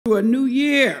a new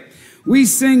year. We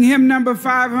sing hymn number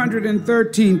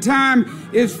 513. Time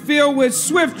is filled with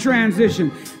swift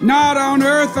transition. Not on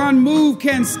earth unmoved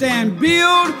can stand.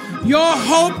 Build your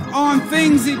hope on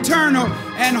things eternal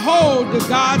and hold to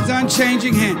God's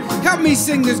unchanging hand. Help me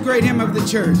sing this great hymn of the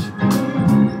church.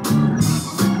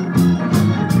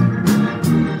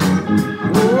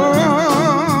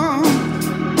 Oh,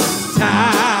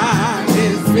 time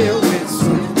is filled with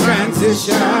swift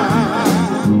transition.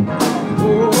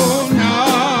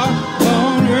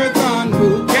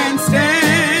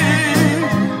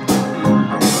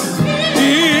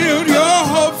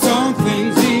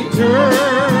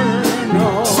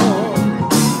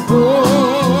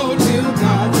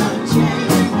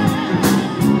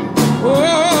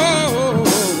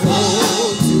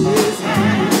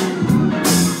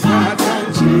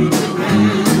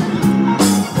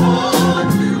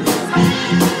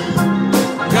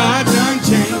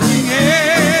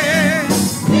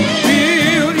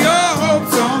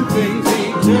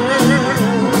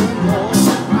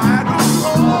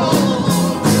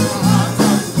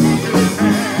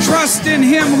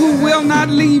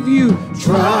 Leave you.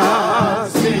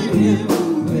 Trust in him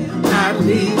who will not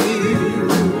leave you.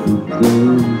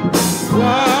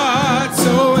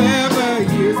 Whatsoever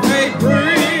years may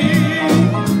bring,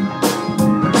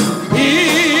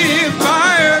 if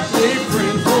by earthly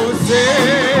friends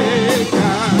forsaken,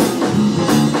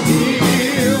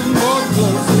 he'll more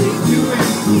closely to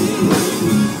him cling.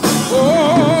 Oh,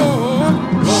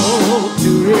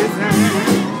 to his hand.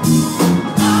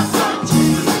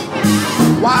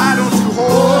 Why don't you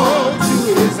hold to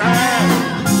his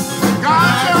hand?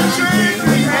 God's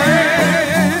unchanging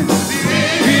hand.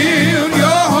 Build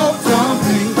your hopes on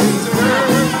things eternal.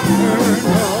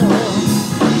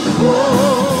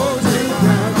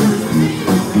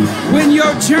 When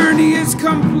your journey is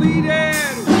completed.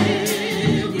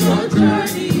 When your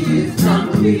journey is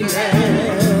completed.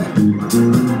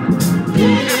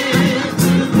 This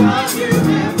is what you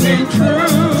have been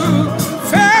true.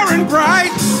 Fair and bright.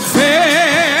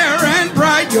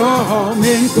 Your home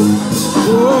in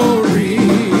glory.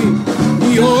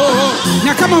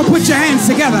 Now come on, put your hands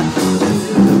together.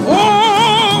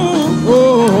 Oh,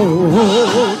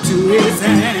 to his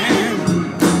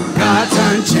hand, God's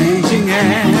unchanging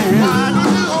hand.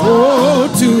 Oh,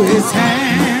 to his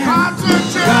hand,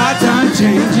 God's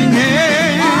unchanging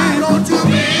hand.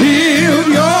 Build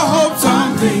your hopes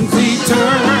on things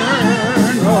eternal.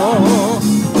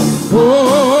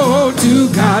 Oh, to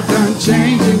God's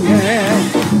unchanging hand.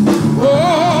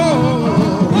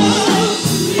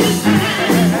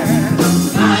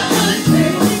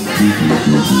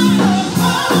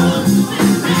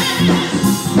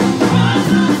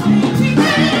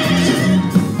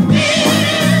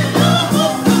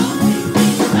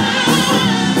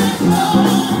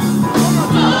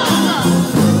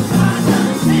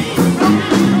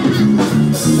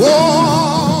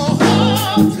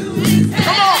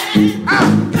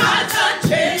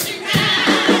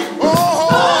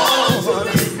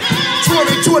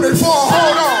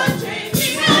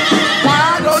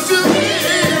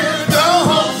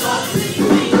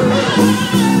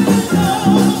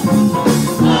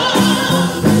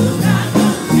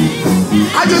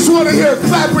 I just want to hear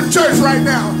clapping church right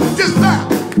now. Just clap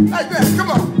like that.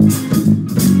 Come on.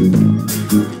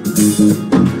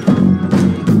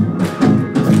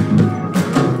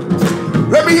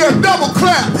 Let me hear a double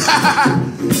clap.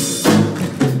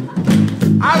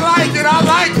 I like it. I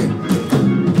like it.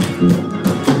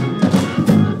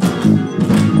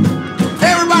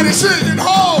 Everybody singing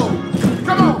hold.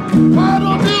 Come on. Why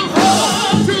don't you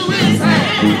hold to his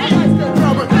hand?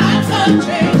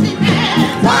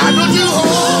 Why don't you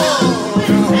hold?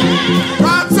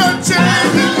 God's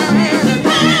unchanging hand.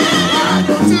 Why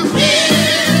don't you feel?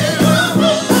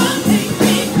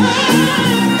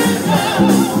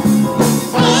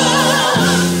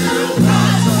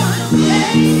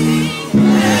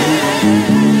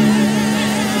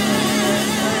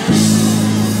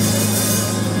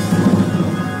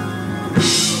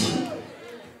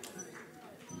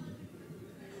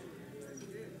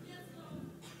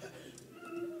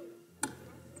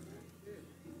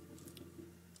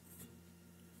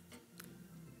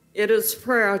 It is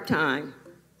prayer time.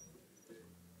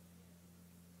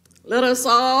 Let us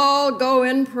all go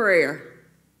in prayer.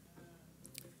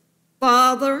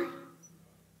 Father,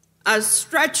 I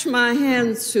stretch my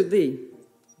hands to thee.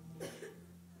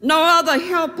 No other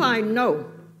help I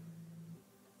know.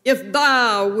 If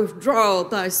thou withdraw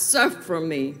thyself from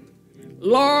me,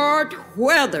 Lord,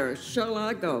 whither shall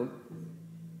I go?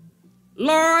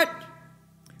 Lord,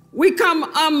 we come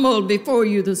humble before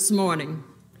you this morning,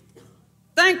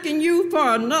 thanking you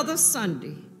for another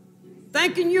Sunday,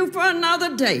 thanking you for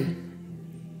another day.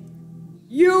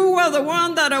 You were the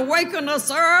one that awakened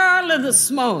us early this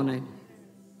morning,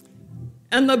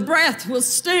 and the breath was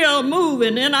still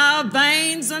moving in our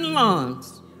veins and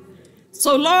lungs.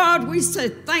 So, Lord, we say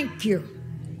thank you.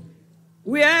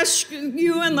 We ask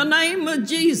you in the name of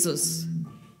Jesus,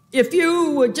 if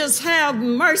you would just have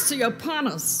mercy upon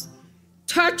us.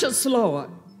 Touch us, Lord.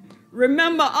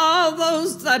 Remember all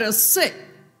those that are sick.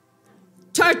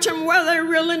 Touch them where they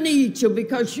really need you,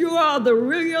 because you are the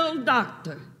real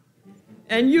doctor,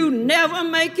 and you never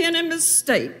make any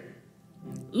mistake.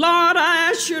 Lord, I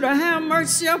ask you to have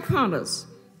mercy upon us.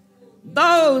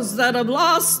 Those that have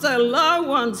lost their loved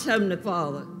ones, Heavenly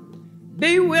Father,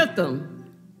 be with them.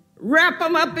 Wrap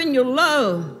them up in your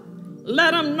love.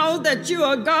 Let them know that you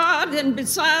are God, and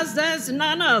besides there's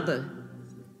none other.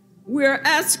 We're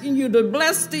asking you to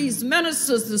bless these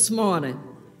ministers this morning.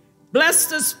 Bless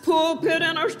this pulpit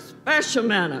in a special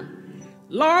manner.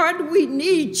 Lord, we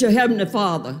need you, Heavenly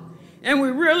Father, and we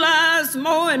realize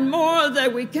more and more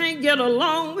that we can't get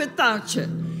along without you.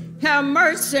 Have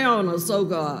mercy on us, oh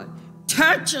God.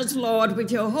 Touch us, Lord,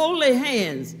 with your holy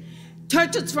hands.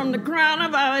 Touch us from the crown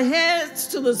of our heads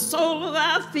to the sole of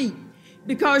our feet,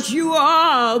 because you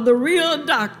are the real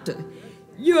doctor.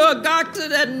 You're a doctor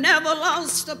that never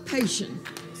lost a patient.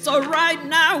 So right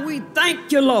now we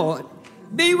thank you, Lord.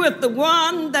 Be with the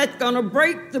one that's going to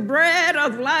break the bread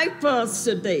of life for us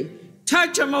today.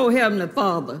 Touch him, oh Heavenly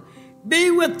Father. Be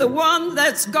with the one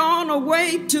that's gone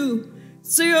away to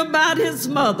see about his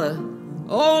mother.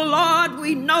 Oh Lord,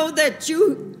 we know that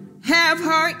you have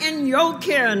her in your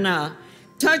care now.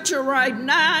 Touch her right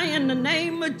now in the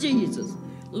name of Jesus.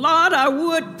 Lord, I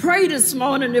would pray this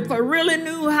morning if I really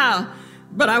knew how,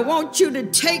 but I want you to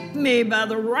take me by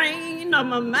the rein of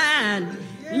my mind.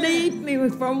 Lead me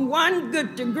from one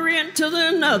good degree into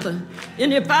another.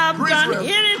 And if I've done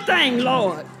anything,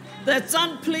 Lord, that's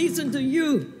unpleasing to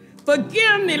you,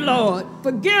 forgive me, Lord.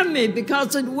 Forgive me,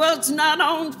 because it was not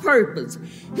on purpose.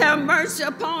 Have mercy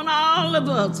upon all of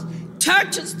us.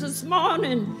 Touch us this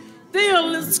morning.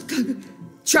 Fill this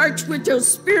church with your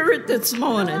spirit this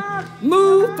morning.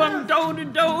 Move from door to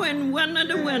door and window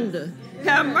to window.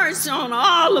 Have mercy on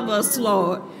all of us,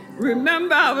 Lord.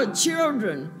 Remember our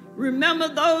children. Remember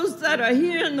those that are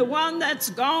here and the one that's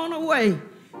gone away.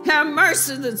 Have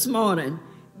mercy this morning.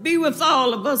 Be with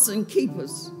all of us and keep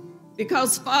us.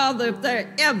 Because, Father, if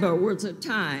there ever was a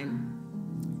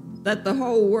time that the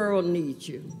whole world needs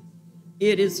you,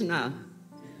 it is now.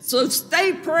 So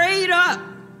stay prayed up,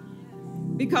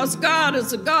 because God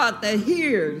is a God that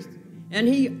hears, and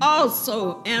he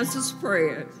also answers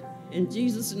prayers. In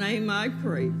Jesus' name I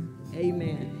pray.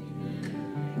 Amen.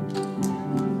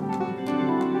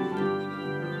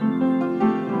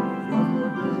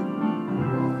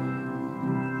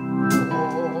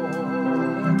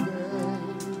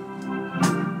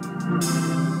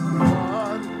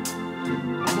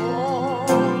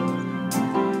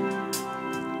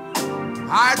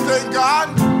 I thank God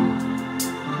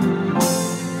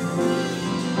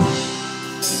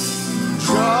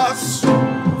just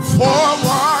for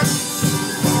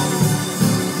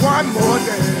one more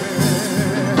day.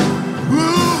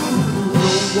 Ooh,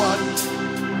 one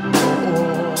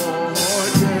more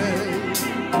day.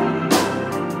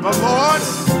 The Lord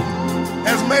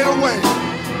has made a way.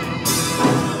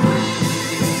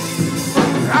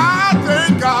 I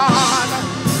thank God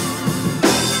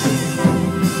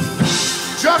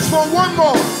just for one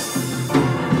more.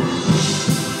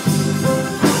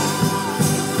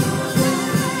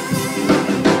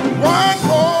 One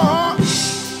more.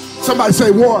 Somebody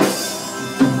say one.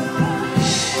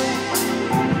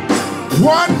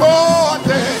 One more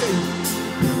day.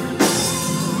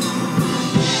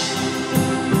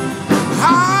 I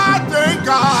thank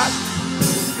God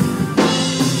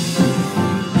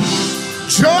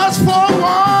just for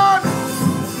one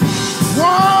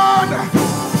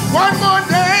more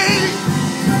day.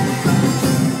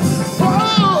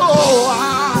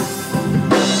 Oh,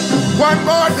 one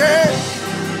more day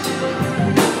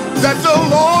that the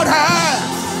Lord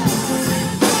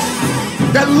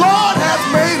has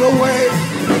made a way,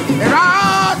 and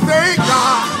I thank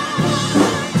God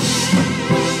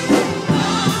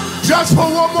just for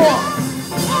one more day.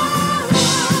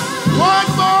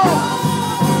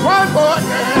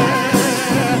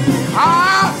 I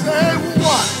say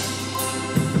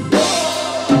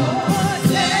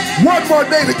one more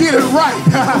day to get it right.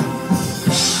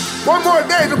 One more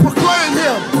day to proclaim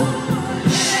him.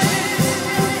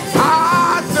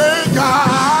 I thank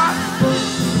God.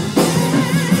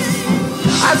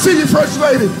 I see you, First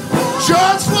Lady.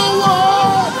 Just for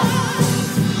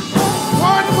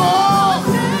one more.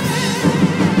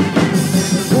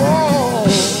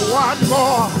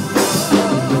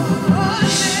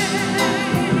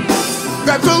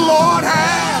 that the Lord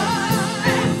has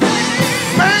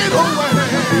made a way.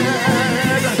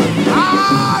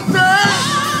 I thank.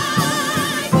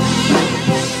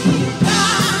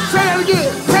 Say it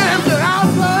again. Say it again. I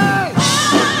thank.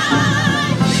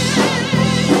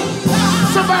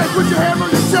 Somebody put your hand on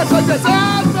your chest like this. I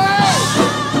thank.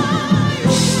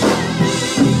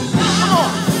 Come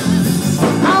on.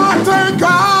 I thank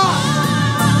God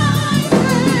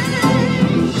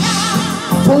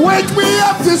for waking me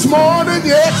up this morning,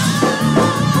 yes.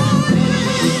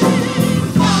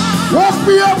 Woke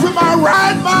me up in my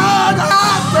right mind.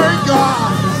 I thank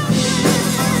God.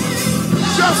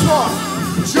 Just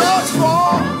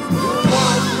for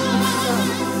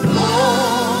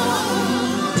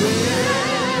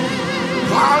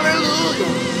hallelujah.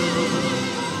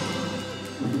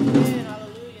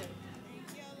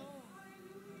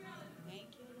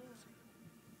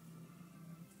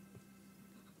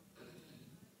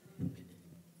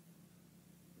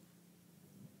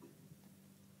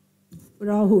 Would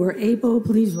all who are able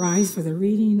please rise for the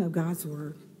reading of God's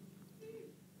word.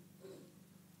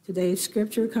 Today's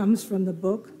scripture comes from the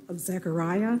book of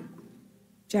Zechariah,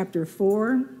 chapter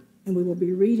 4, and we will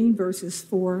be reading verses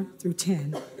 4 through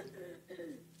 10.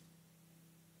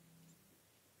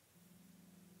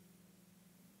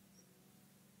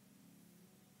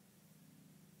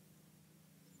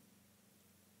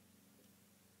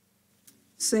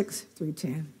 Six through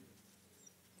 10.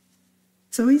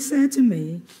 So he said to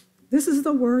me, "This is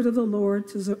the word of the Lord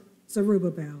to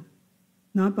Zerubbabel,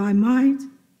 not by might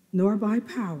nor by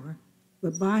power,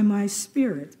 but by my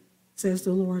spirit, says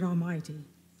the Lord Almighty.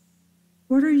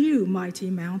 What are you, mighty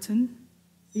mountain?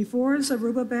 Before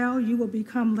Zerubbabel you will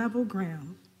become level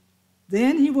ground.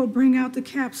 Then he will bring out the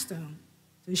capstone,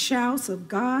 the shouts of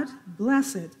God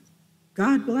bless it,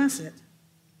 God bless it."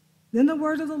 Then the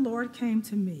word of the Lord came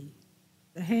to me.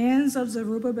 The hands of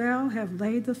Zerubbabel have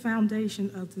laid the foundation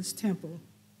of this temple.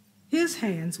 His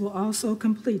hands will also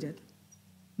complete it.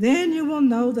 Then you will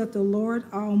know that the Lord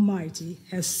Almighty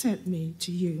has sent me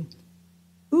to you.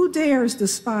 Who dares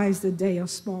despise the day of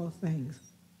small things?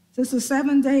 Since the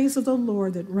 7 days of the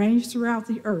Lord that range throughout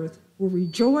the earth will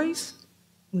rejoice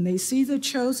when they see the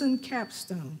chosen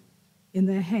capstone in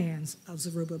the hands of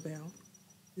Zerubbabel.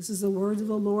 This is the word of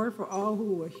the Lord for all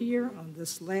who are here on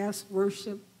this last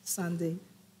worship Sunday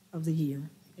of the year.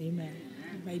 Amen.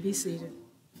 You may be seated.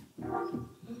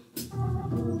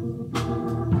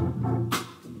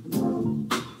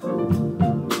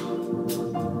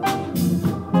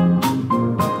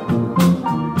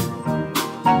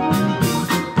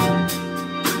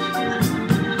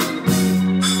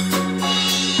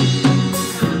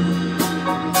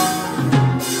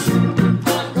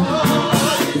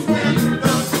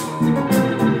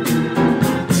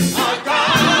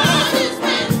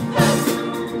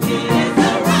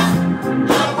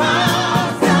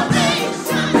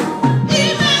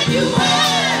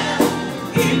 Emmanuel.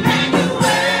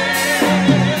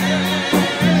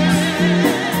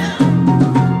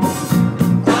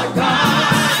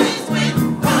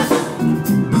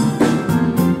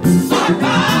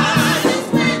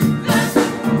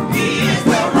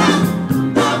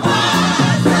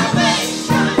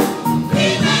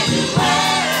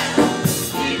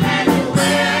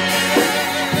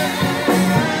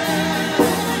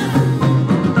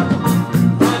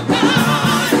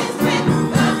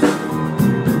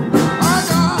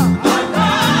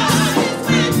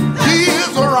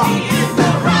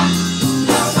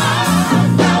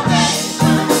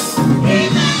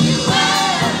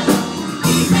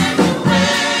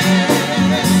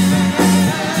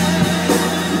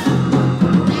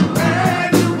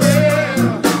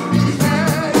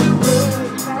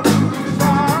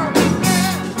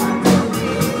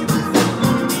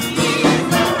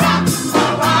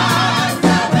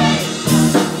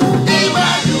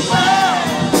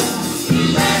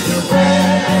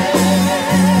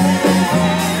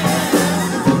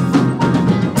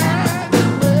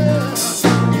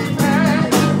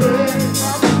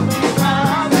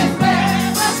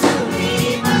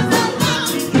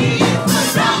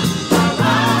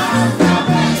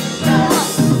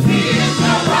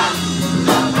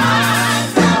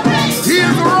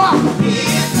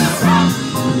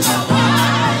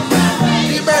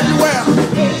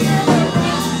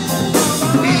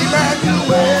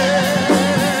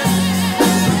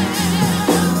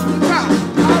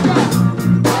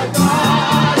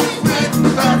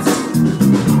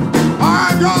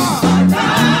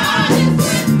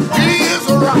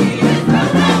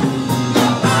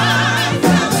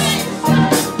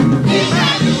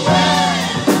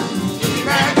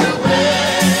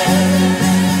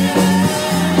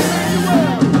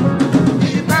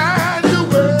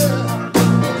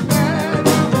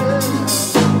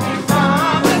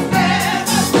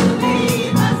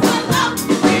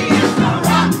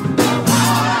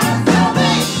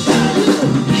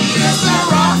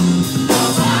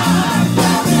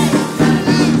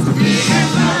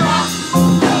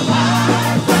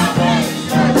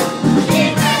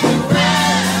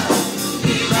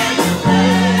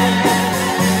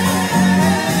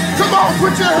 on,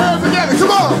 put your hands together.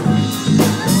 Come on.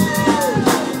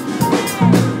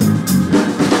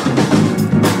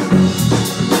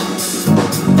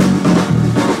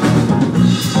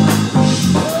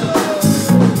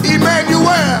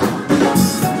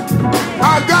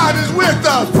 Our God is with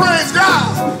us. Praise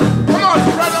God. Come on,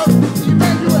 brother.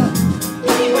 Emmanuel.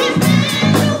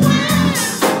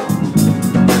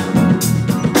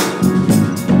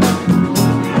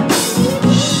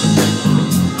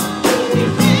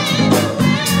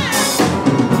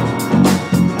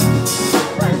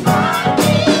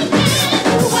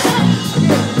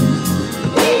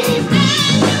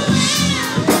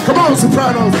 Come on,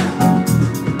 sopranos.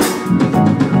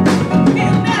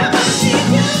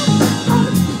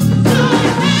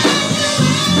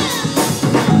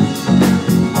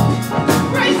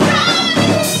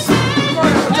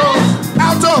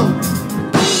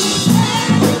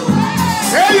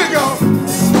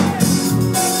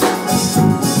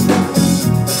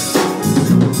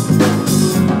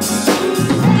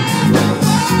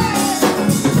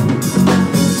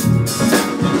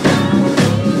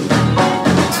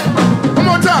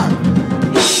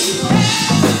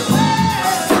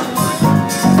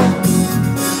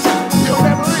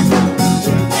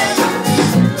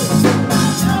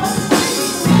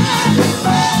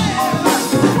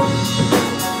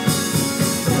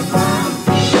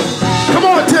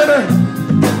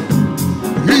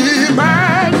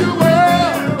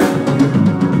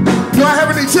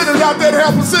 Out there to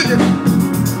help us sing it.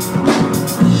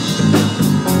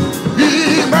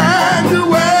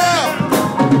 Emmanuel.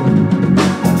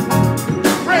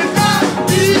 Praise God.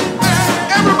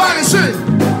 Everybody sing.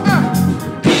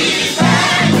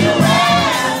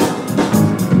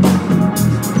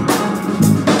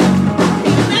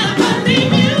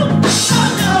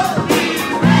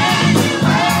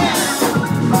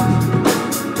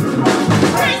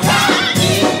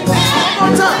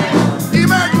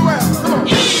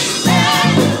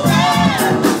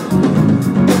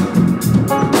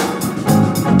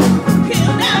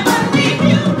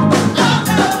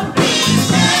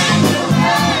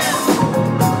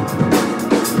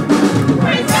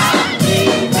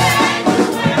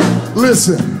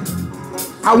 Listen,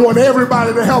 I want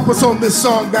everybody to help us on this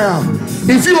song now.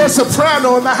 If you're a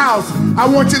soprano in the house, I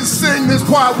want you to sing this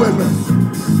part with me.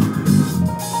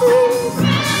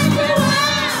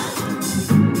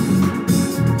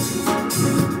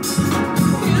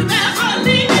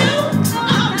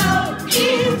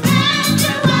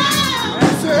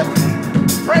 That's it.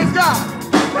 Praise God.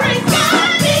 Praise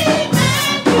God,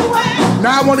 Emmanuel.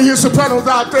 Now I want to hear sopranos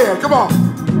out there. Come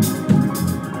on.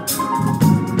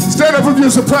 Stand up if you're a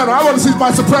soprano. I want to see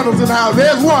my sopranos in the house.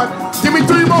 There's one. Give me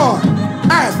three more.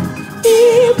 And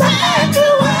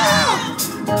Emmanuel.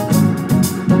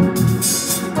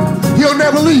 He'll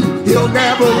never leave. He'll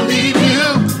never leave you.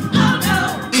 Oh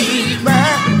no.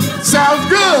 Emmanuel. Sounds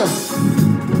good.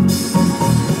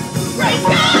 Praise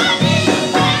God.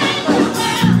 Emmanuel.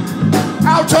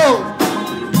 Alto.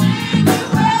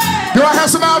 Do I have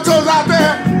some altos out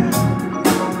there?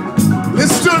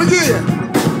 Listen to it again.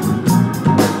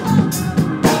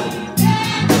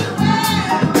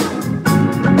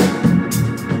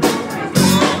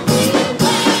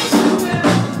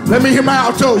 Let me hear my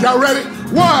alto. Y'all ready?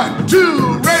 1,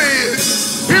 2, ready.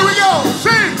 Here we go.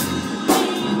 Sing.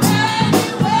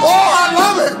 Oh, I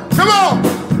love it. Come on.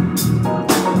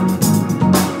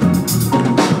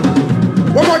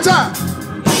 One more time.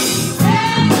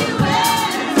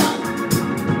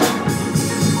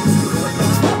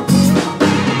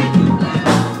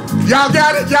 Y'all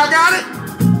got it? Y'all got it?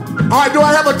 All right, do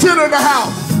I have a tenor in the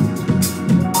house?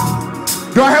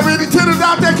 Do I have any tenors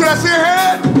out there? Can I see a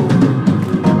hand?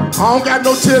 I don't got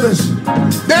no tenors.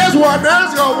 There's one.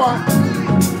 There's one.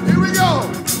 Here we go.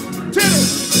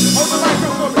 Tenors. Hold the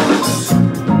microphone.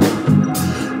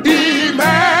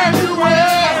 Emmanuel.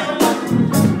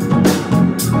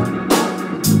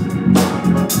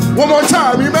 One more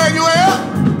time. Emmanuel.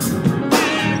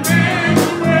 Emmanuel.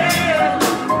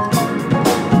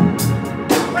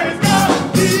 Praise God.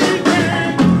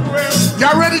 Emmanuel.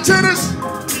 Y'all ready, tenors?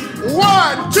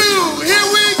 1, 2, here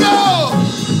we go.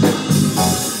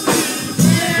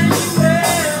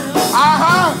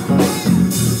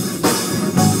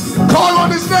 Call on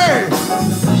his name.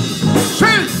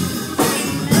 Sing.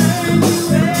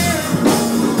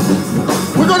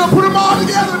 We're going to put them all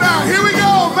together now. Here we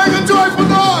go. Make a joyful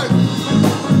noise.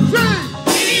 Sing.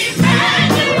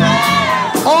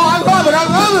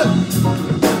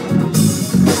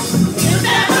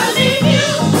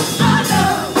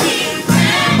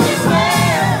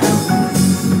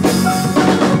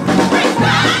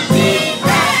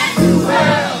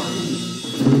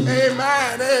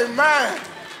 Amen. Amen.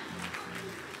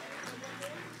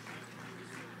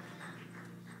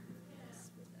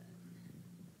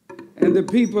 And the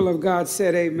people of God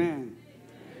said amen.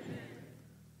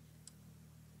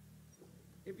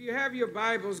 If you have your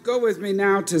Bibles, go with me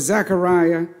now to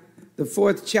Zechariah, the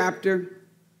 4th chapter.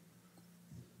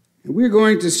 And we're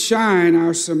going to shine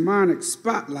our sermonic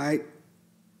spotlight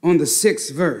on the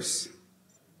 6th verse,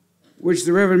 which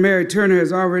the Reverend Mary Turner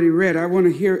has already read. I want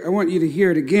you to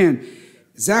hear it again.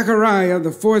 Zechariah, the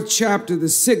 4th chapter, the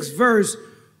 6th verse,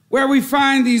 where we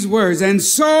find these words. And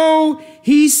so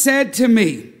he said to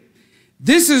me,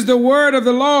 this is the word of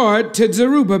the Lord to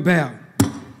Zerubbabel,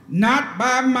 not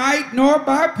by might nor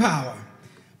by power,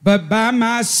 but by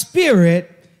my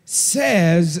spirit,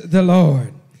 says the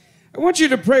Lord. I want you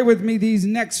to pray with me these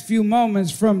next few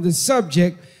moments from the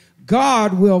subject,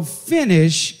 God will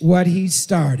finish what he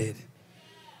started.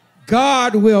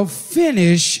 God will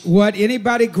finish what,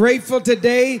 anybody grateful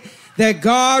today that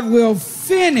God will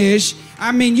finish?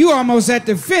 I mean, you almost at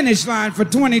the finish line for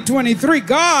 2023.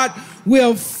 God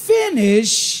will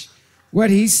finish what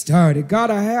he started.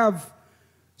 God, I have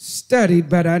studied,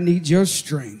 but I need your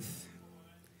strength.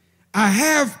 I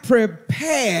have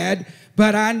prepared,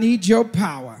 but I need your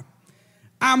power.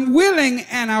 I'm willing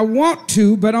and I want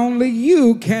to, but only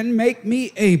you can make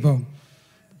me able.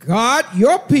 God,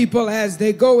 your people, as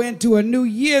they go into a new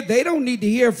year, they don't need to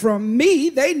hear from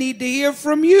me. They need to hear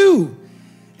from you.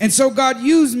 And so, God,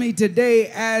 use me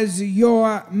today as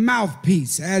your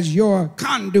mouthpiece, as your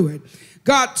conduit.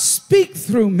 God, speak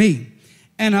through me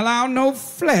and allow no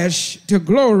flesh to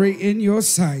glory in your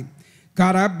sight.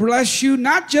 God, I bless you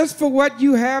not just for what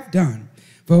you have done,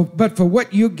 but for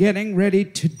what you're getting ready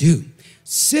to do.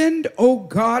 Send, oh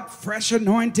God, fresh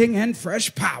anointing and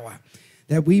fresh power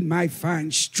that we might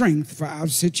find strength for our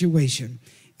situation.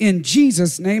 In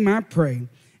Jesus' name I pray.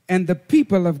 And the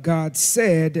people of God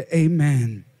said,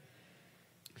 amen.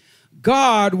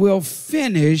 God will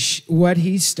finish what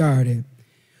he started.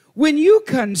 When you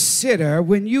consider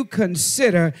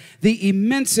the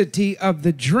immensity of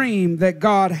the dream that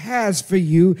God has for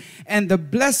you and the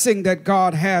blessing that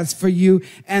God has for you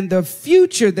and the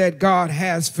future that God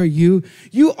has for you,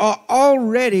 you are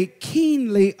already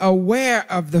keenly aware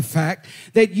of the fact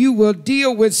that you will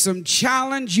deal with some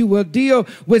challenge, you will deal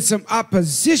with some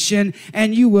opposition,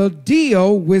 and you will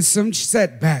deal with some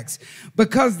setbacks.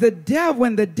 Because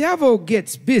when the devil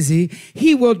gets busy,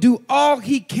 he will do all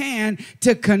he can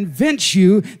to convince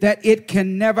you that it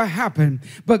can never happen.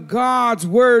 But God's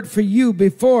word for you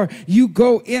before you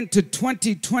go into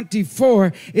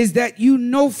 2024 is that you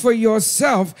know for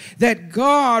yourself that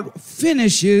God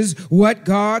finishes what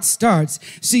God starts.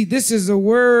 See, this is a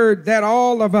word that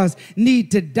all of us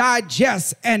need to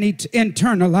digest and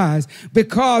internalize,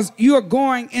 because you're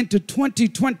going into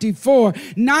 2024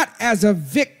 not as a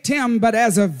victim, but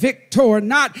as a victor,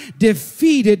 not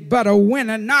defeated, but a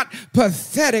winner, not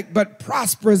pathetic, but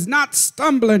prosperous, not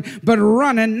stumbling, but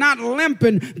running, not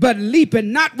limping, but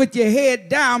leaping, not with your head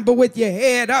down, but with your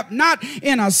head up, not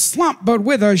in a slump, but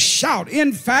with a shout.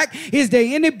 In fact, is there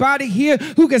anybody here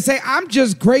who can say, I'm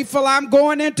just grateful I'm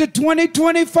going into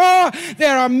 2024?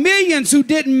 There are millions who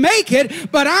didn't make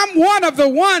it, but I'm one of the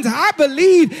ones. I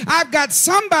believe I've got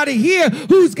somebody here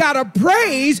who's got a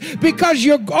praise because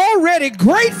you're already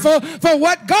grateful for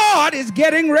what God is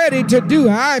getting ready to do.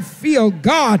 I feel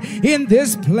God in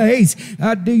this place.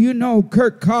 Do you know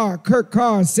Kurt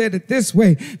Carr said it this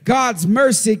way: God's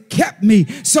mercy kept me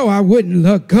so I wouldn't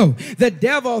let go. The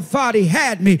devil thought he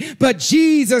had me, but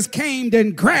Jesus came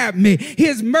and grabbed me.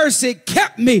 His mercy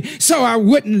kept me so I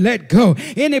wouldn't let go.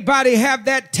 Anybody have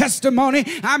that testimony?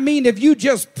 I mean, if you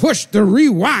just push the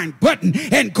rewind button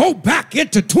and go back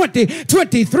into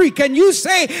 2023, can you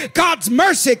say God's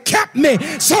mercy kept me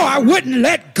so I wouldn't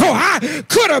let go? I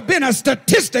could have been a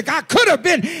statistic. I could have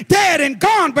been dead and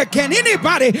gone, but can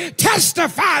anybody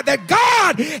testify that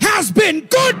God has been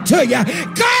good to you?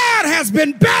 God has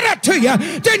been better to you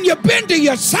than you've been to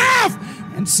yourself.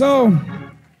 And so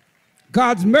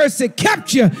God's mercy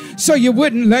kept you so you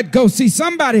wouldn't let go. See,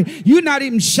 somebody, you're not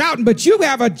even shouting, but you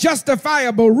have a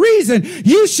justifiable reason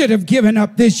you should have given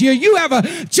up this year. You have a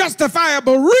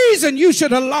justifiable reason you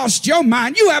should have lost your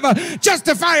mind. You have a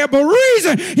justifiable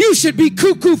reason you should be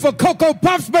cuckoo for Cocoa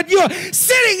Puffs, but you're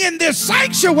sitting in this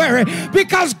sanctuary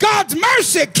because God's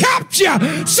mercy kept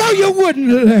you so you wouldn't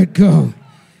let go.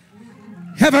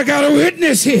 Have I got a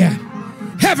witness here?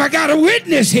 Have I got a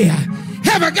witness here?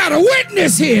 Have I got a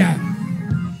witness here?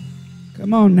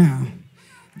 Come on now.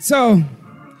 So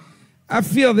I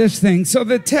feel this thing. So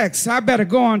the text, I better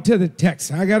go on to the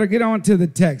text. I got to get on to the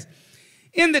text.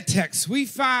 In the text, we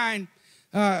find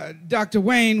Dr.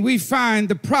 Wayne, we find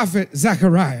the prophet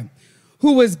Zechariah,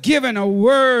 who was given a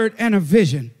word and a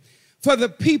vision for the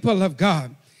people of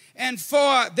God and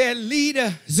for their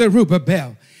leader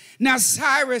Zerubbabel. Now,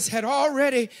 Cyrus had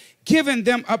already given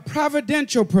them a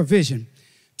providential provision.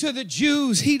 To the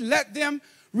Jews, he let them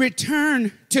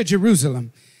return to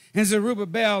Jerusalem. And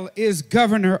Zerubbabel is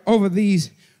governor over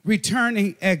these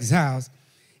returning exiles.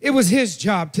 It was his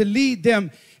job to lead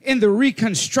them in the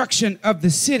reconstruction of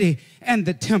the city and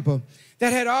the temple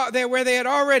where they had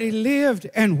already lived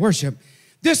and worshiped.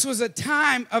 This was a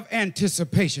time of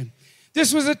anticipation.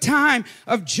 This was a time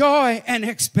of joy and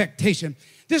expectation.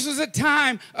 This was a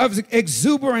time of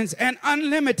exuberance and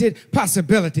unlimited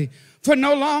possibility. For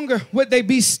no longer would they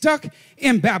be stuck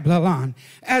in Babylon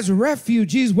as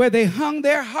refugees where they hung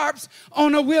their harps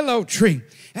on a willow tree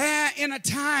in a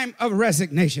time of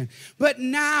resignation. But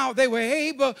now they were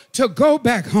able to go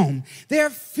back home. Their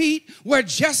feet were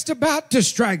just about to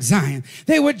strike Zion.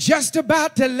 They were just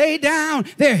about to lay down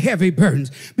their heavy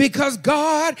burdens because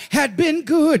God had been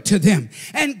good to them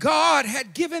and God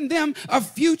had given them a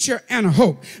future and a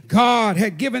hope. God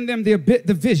had given them the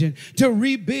vision to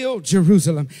rebuild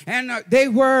Jerusalem, and they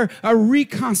were a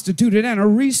reconstituted and a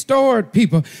restored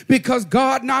people because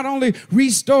God not only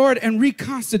restored and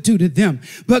reconstituted them,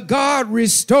 but God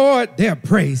restored their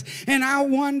praise. And I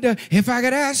wonder if I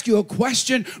could ask you a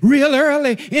question real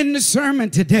early in the sermon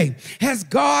today. Has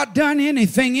God done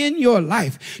anything in your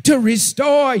life to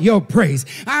restore your praise?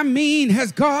 I mean,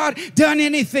 has God done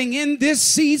anything in this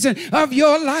season of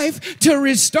your life to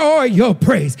restore your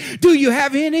praise? Do you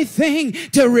have anything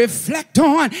to reflect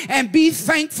on and be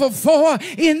thankful for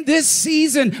in this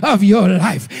season of your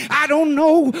life? I don't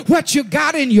know what you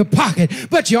got in your pocket,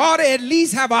 but you ought to at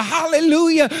least have a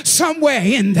hallelujah somewhere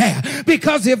in there,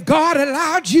 because if God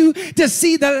allowed you to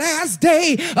see the last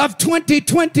day of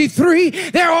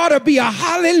 2023, there ought to be a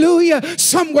hallelujah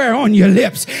somewhere on your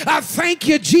lips. I thank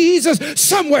you, Jesus,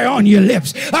 somewhere on your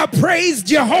lips. I praise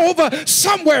Jehovah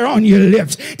somewhere on your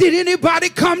lips. Did anybody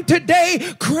come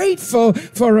today grateful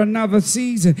for another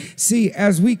season? See,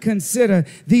 as we consider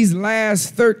these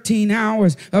last 13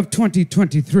 hours of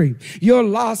 2023, your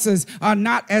losses are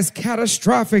not as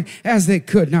catastrophic as they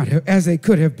could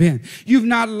have been. You've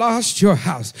not lost your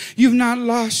house. You've not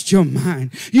lost your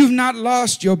mind. You've not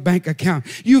lost your bank account.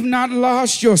 You've not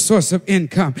lost your source of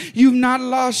income. You've not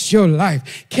lost your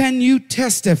life. Can you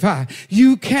testify?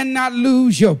 You cannot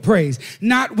lose your praise.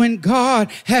 Not when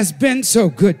God has been so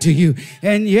good to you.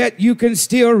 And yet you can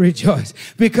still rejoice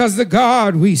because the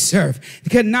God we serve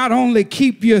can not only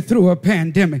keep you through a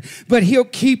pandemic, but he'll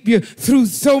keep you through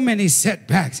so many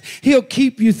setbacks. He'll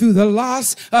keep you through the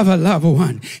loss of a loved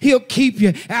one. He'll keep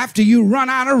you after you run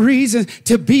out of reasons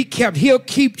to be kept. He'll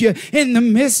keep you in the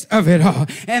midst of it all.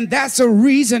 And that's a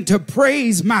reason to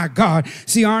praise my God.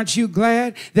 See, aren't you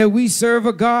glad that we serve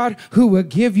a God who will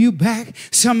give you back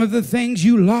some of the things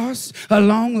you lost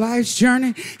along life's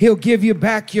journey? He'll give you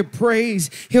back your praise.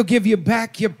 He'll give you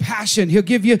back your passion. He'll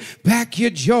give you back your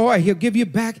joy. He'll give you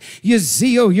back your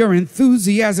zeal, your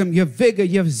enthusiasm, your vigor,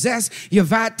 your zest, your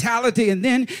vitality. And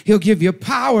then he'll give you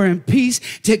power and peace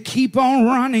to keep on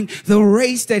running the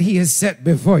race that he has set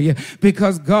before you,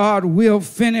 because God will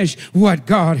finish what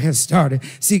God has started.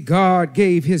 See, God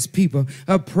gave his people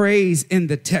a praise in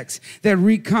the text that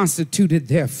reconstituted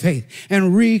their faith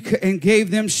and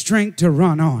gave them strength to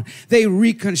run on. They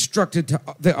reconstructed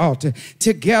the altar.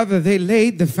 Together, they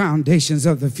laid the foundations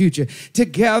of the future.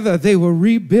 Together, they were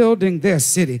rebuilding their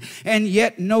city. And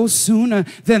yet, no sooner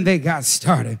than they got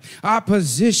started,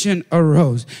 opposition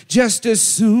arose. Just as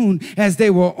soon as they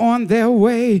were on their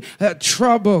way,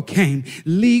 trouble came.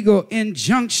 Legal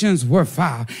injunctions were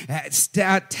filed.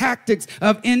 Tactics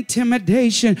of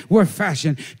intimidation were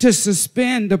fashioned to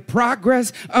suspend the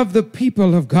progress of the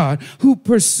people of God who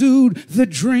pursued the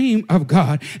dream of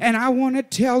God. And I want to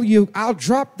tell you, I'll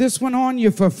drop this one on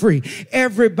you for free.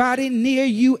 Everybody near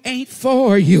you ain't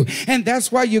for you. And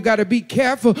that's why you got to be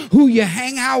careful who you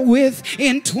hang out with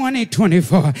in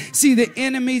 2024. See, the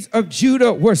enemies of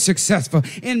Judah were successful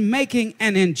in making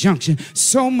an injunction,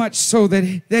 so much so that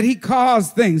he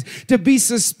caused things to be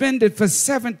suspended for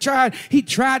he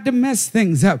tried to mess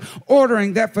things up,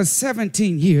 ordering that for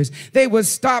 17 years they would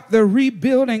stop the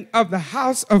rebuilding of the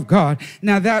house of God.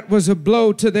 Now that was a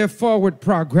blow to their forward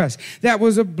progress. That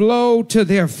was a blow to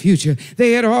their future.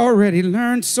 They had already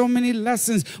learned so many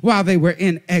lessons while they were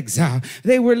in exile.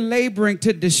 They were laboring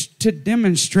to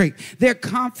demonstrate their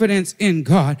confidence in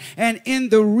God and in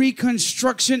the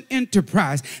reconstruction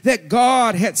enterprise that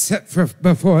God had set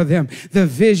before them. The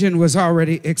vision was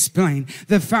already explained.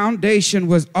 The foundation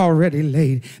was already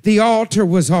laid. The altar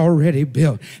was already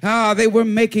built. They were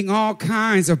making all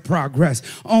kinds of progress,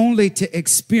 only to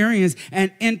experience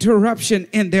an interruption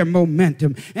in their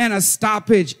momentum and a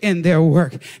stoppage in their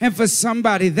work. And for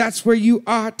somebody, that's where you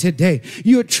are today.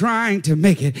 You're trying to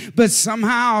make it, but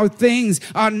somehow things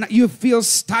are not, you feel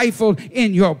stifled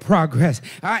in your progress.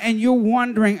 And you're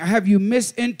wondering, have you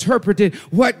misinterpreted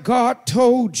what God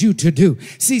told you to do?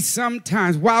 See,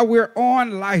 sometimes while we're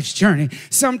on life's journey,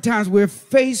 sometimes we're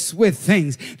faced with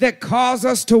things that cause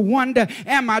us to wonder,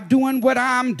 am I doing what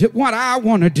I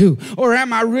want to do? Or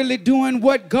am I really doing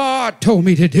what God told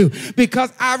me to do?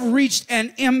 Because I've reached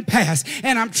an impasse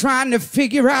and I'm trying to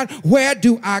figure out, where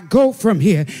do I go from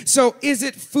here? So is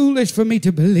it foolish for me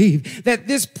to believe that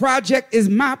this project is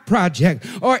my project,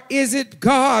 or is it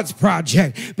God's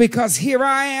project? Because here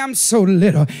I am so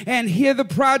little and here the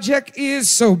project is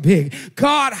so big.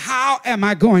 God, how am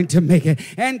I going to make it?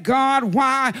 And God,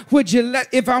 why would you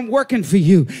if I'm working for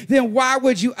you, then why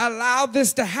would you allow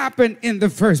this to happen in the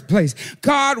first place?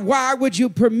 God, why would you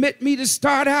permit me to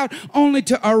start out only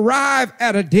to arrive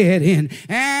at a dead end?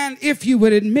 And if you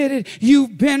would admit it,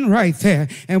 you've been right there.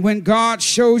 And when God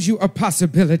shows you a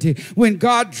possibility, when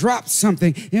God drops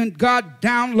something, and God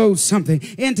downloads something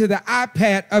into the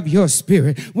iPad of your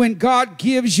spirit, when God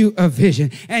gives you a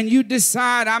vision and you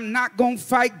decide, I'm not going to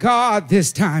fight God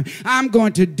this time, I'm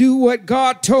going to do what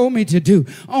God told me to do,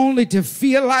 only to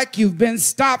feel like you've been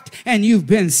stopped and you've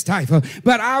been stifled.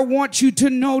 But I want you to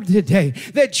know today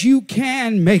that you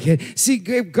can make it. See,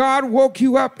 if God woke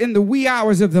you up in the wee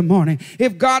hours of the morning,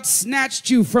 if God snatched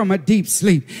you from a deep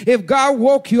sleep, if God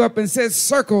woke you up and says,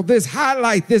 circle this,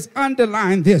 highlight this,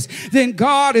 underline this, then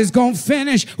God is going to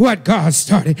finish what God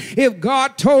started. If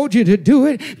God told you to do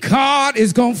it, God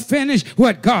is going to finish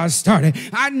what God started.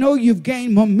 I know you've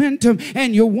gained momentum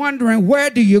and you're wondering, where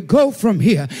do you go from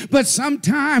here? But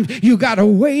sometimes you got to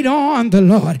wait on the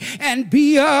Lord and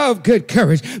be of good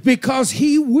courage, because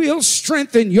he will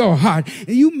strengthen your heart.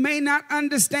 You may not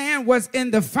understand what's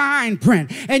in the fine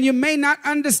print, and you may not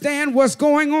understand what's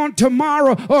going on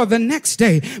tomorrow or the next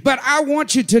day, but I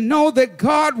want you to know that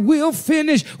God will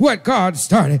finish what God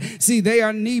started. See, they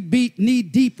are knee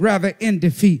deep in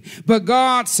defeat, but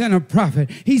God sent a prophet.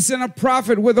 He sent a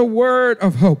prophet with a word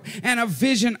of hope and a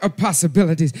vision of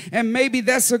possibilities. And maybe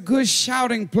that's a good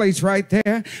shouting place right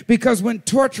there, because when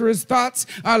torturous thoughts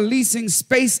are leasing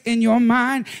space in your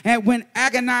mind, and when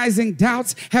agonizing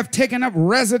doubts have taken up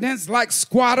residence like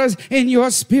squatters in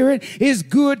your spirit, it's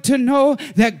good to know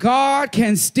that God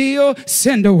can still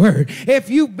send a word. If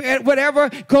you, whatever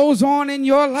goes on in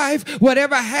your life,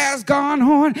 whatever has gone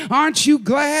on, aren't you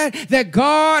glad that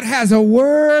God has a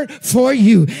word for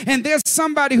you? And there's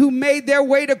somebody who made their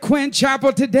way to Quinn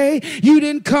Chapel today. You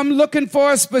didn't come looking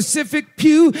for a specific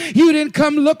pew. You didn't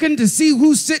come looking to see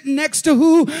who's sitting next to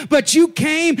who, but you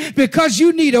came because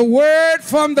you need a word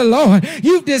from the Lord.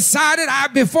 You've decided,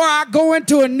 before I go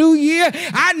into a new year,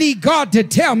 I need God to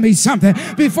tell me something.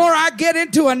 Before I get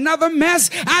into another mess,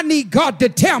 I need God to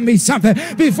tell me something.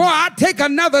 Before I take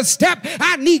another step,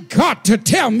 I need God to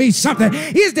tell me something.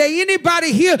 Is there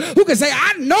anybody here who can say,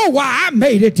 I know why I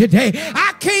made it today?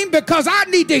 I came because I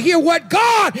need to hear what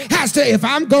God has to. If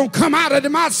I'm going to come out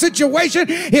of my situation,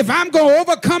 if I'm going to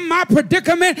overcome my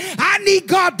predicament, I need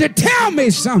God to tell me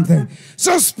something.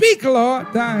 So speak,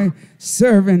 Lord, thy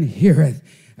servant heareth.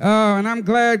 And I'm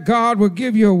glad God will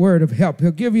give you a word of help.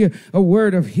 He'll give you a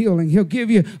word of healing. He'll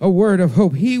give you a word of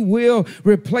hope. He will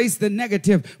replace the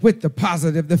negative with the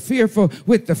positive, the fearful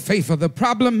with the faithful, the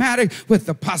problematic with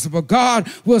the possible. God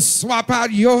will swap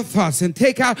out your thoughts and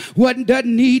take out what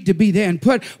doesn't need to be there and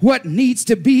put what needs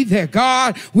to be there.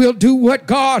 God will do what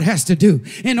God has to do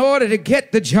in order to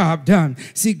get the job done.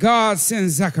 See, God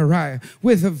sends Zechariah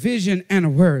with a vision and a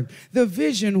word. The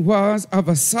vision was of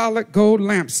a solid gold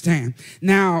lampstand.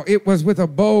 Now, it was with a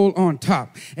bowl on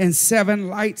top and 7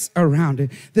 lights around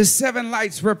it. The 7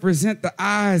 lights represent the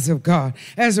eyes of God,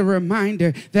 as a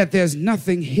reminder that there's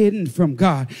nothing hidden from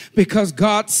God, because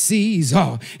God sees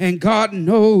all and God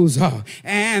knows all.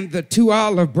 And the 2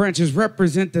 olive branches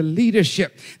represent the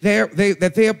leadership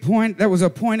that was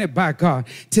appointed by God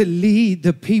to lead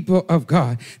the people of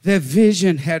God. The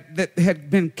vision had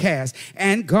been cast,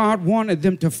 and God wanted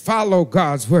them to follow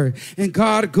God's word. And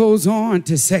God goes on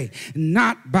to say,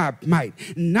 not not by might,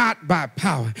 not by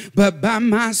power, but by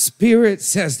my spirit,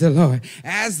 says the Lord.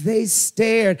 As they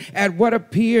stared at what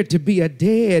appeared to be a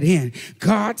dead end,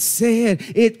 God said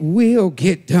it will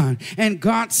get done. And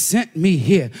God sent me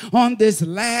here on this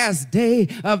last day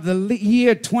of the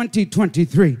year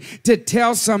 2023 to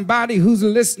tell somebody who's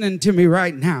listening to me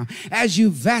right now, as you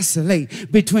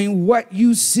vacillate between what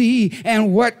you see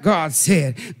and what God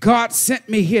said, God sent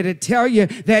me here to tell you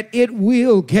that it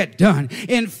will get done.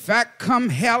 In fact, come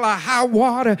hell or high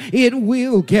water, it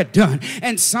will get done.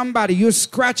 And somebody, you're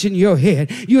scratching your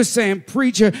head. You're saying,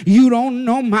 preacher, you don't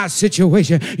know my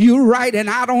situation. You're right, and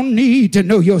I don't need to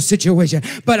know your situation.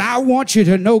 But I want you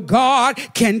to know God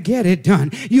can get it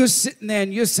done. You're sitting there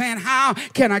and you're saying, how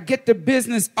can I get the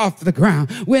business off the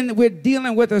ground when we're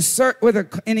dealing with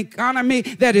an economy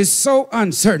that is so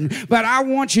uncertain? But I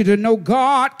want you to know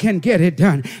God can get it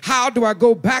done. How do I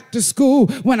go back to school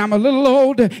when I'm a little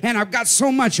older and I've got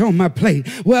so much on my plate?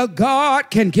 Well, God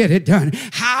can get it done.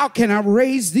 How can I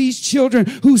raise these children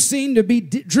who seem to be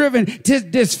driven to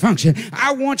dysfunction?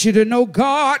 I want you to know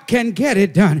God can get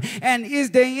it done. And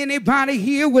is there anybody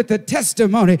here with a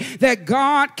testimony that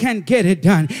God can get it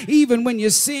done? Even when you're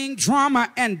seeing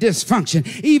drama and dysfunction,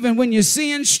 even when you're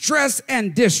seeing stress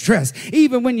and distress,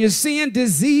 even when you're seeing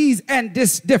disease and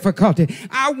difficulty,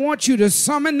 I want you to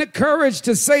summon the courage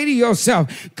to say to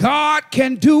yourself, God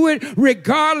can do it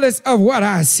regardless of what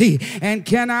I see. And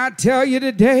can I tell you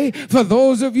today, for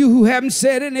those of you who haven't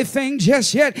said anything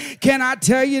just yet, can I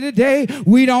tell you today,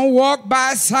 we don't walk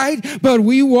by sight, but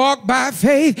we walk by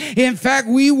faith. In fact,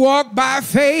 we walk by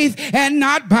faith and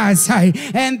not by sight.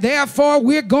 And therefore,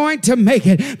 we're going to make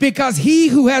it, because he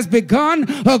who has begun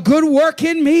a good work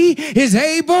in me is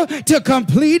able to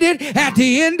complete it at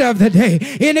the end of the day.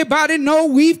 Anybody know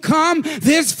we've come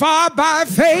this far by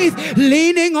faith,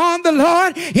 leaning on the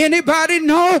Lord? Anybody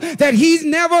know that he's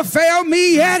never failed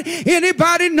me yet?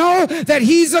 Anybody know that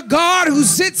he's a God who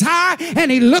sits high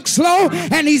and he looks low,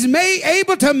 and he's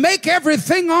able to make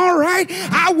everything all right?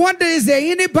 I wonder, is there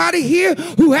anybody here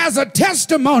who has a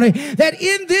testimony that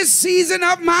in this season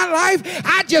of my life,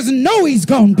 I just know he's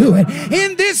going to do it.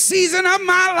 In this season of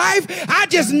my life, I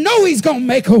just know he's going to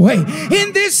make a way.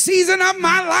 In this season of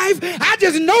my life, I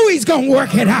just know he's going to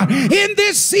work it out. In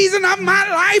this season of my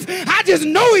life, I just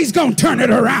know he's going to turn it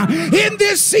around. In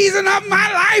this season of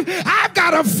my life, I've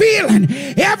got a feeling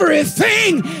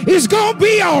everything is going to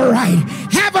be all right.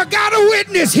 Have I got a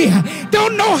witness here?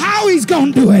 Don't know how he's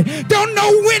going to do it. Don't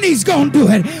know when he's going to do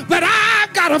it. But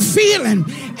I've got a feeling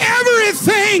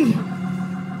everything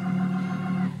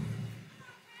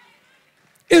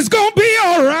is going to be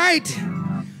all right.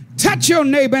 Touch your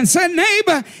neighbor and say,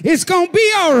 neighbor, it's going to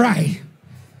be all right.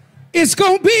 It's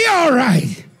going to be all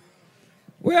right.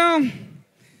 Well,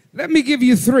 let me give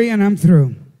you three and I'm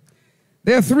through.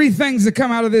 There are three things that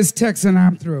come out of this text and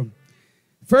I'm through.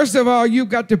 First of all, you've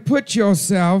got to put your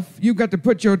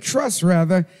trust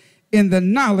in the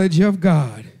knowledge of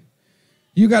God.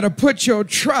 You got to put your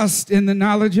trust in the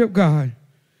knowledge of God.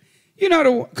 You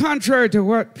know, contrary to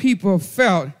what people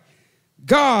felt,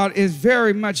 God is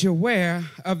very much aware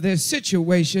of their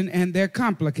situation and their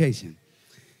complication.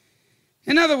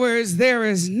 In other words, there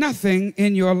is nothing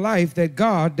in your life that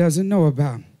God doesn't know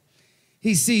about.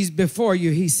 He sees before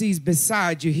you. He sees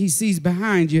beside you. He sees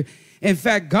behind you. In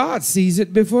fact, God sees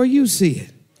it before you see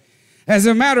it. As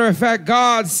a matter of fact,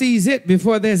 God sees it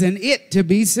before there's an it to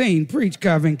be seen. Preach,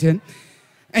 Covington.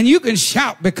 And you can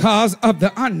shout because of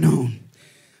the unknown.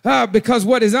 Because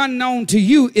what is unknown to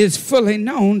you is fully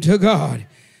known to God.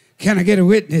 Can I get a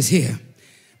witness here?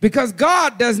 Because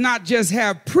God does not just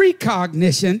have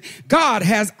precognition, God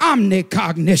has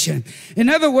omnicognition. In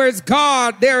other words,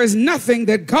 there is nothing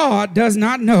that God does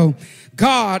not know.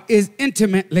 God is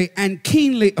intimately and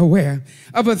keenly aware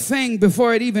of a thing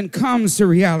before it even comes to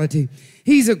reality.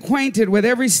 He's acquainted with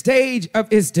every stage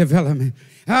of its development.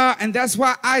 And that's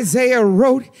why Isaiah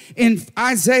wrote in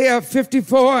Isaiah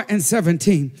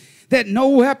 54:17 that no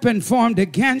weapon formed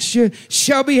against you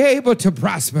shall be able to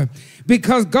prosper.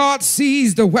 Because God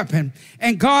sees the weapon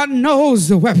and God knows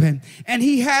the weapon, and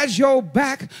he has your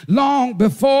back long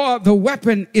before the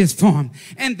weapon is formed.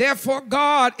 And therefore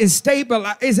God is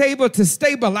able to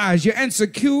stabilize you and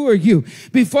secure you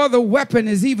before the weapon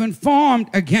is even formed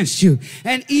against you.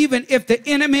 And even if the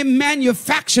enemy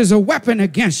manufactures a weapon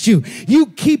against you, you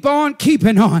keep on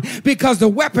keeping on, because the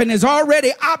weapon is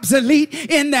already obsolete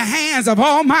in the hands of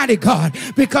Almighty God,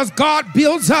 because God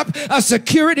builds up a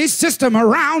security system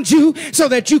around you you so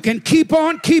that you can keep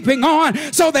on keeping on,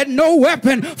 so that no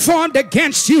weapon formed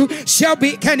against you shall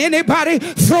be. Can anybody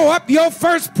throw up your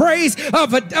first praise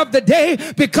of the day,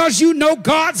 because you know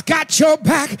God's got your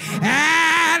back?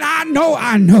 And I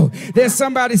know there's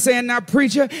somebody saying, now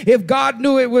preacher, if God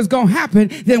knew it was going to happen,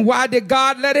 then why did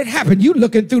God let it happen? You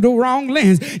looking through the wrong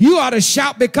lens. You ought to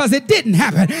shout because it didn't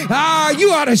happen.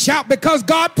 You ought to shout because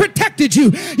God protected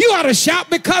you. You ought to shout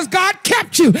because God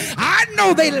kept you. I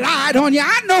know they lied on you.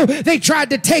 I know they tried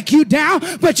to take you down,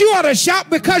 but you ought to shout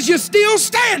because you're still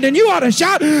standing. You ought to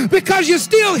shout because you're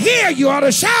still here. You ought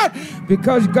to shout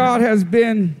because God has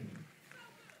been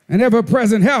an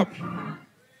ever-present help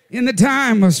in the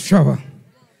time of trouble.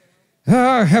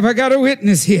 Have I got a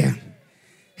witness here?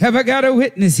 Have I got a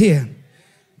witness here?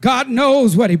 God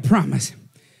knows what he promised,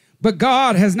 but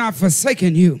God has not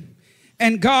forsaken you,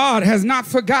 and God has not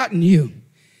forgotten you,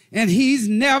 and he's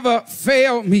never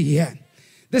failed me yet.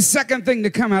 The second thing to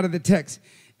come out of the text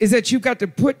is that you've got to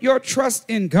put your trust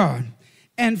in God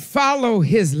and follow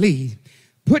his lead.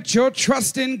 Put your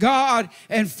trust in God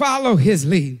and follow his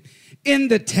lead. In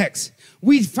the text,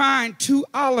 we find two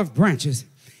olive branches.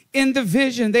 In the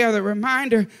vision, they are the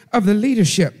reminder of the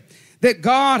leadership that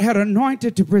God had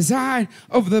anointed to preside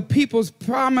over the people's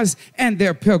promise and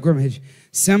their pilgrimage,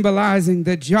 symbolizing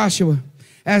that Joshua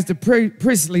as the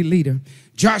priestly leader,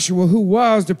 Joshua who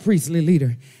was the priestly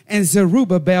leader, and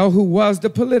Zerubbabel who was the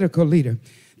political leader.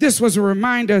 This was a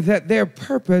reminder that their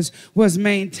purpose was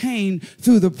maintained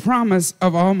through the promise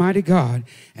of Almighty God.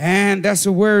 And that's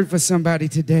a word for somebody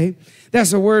today.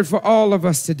 That's a word for all of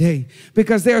us today,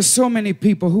 because there are so many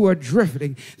people who are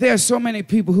drifting. There are so many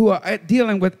people who are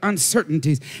dealing with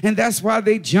uncertainties, and that's why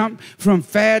they jump from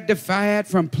fad to fad,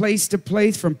 from place to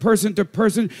place, from person to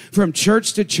person, from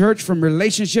church to church, from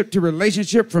relationship to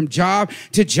relationship, from job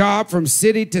to job, from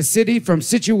city to city, from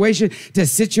situation to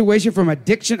situation, from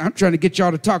addiction. I'm trying to get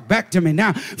y'all to talk back to me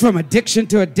now. From addiction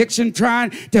to addiction,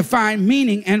 trying to find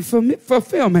meaning and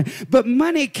fulfillment. But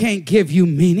money can't give you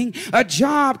meaning. A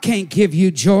job can't give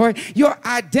you joy. Your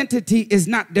identity is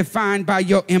not defined by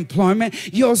your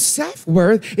employment. Your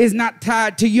self-worth is not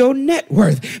tied to your net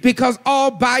worth, because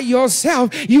all by yourself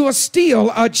you are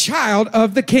still a child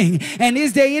of the King. And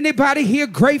is there anybody here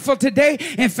grateful today?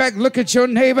 In fact, look at your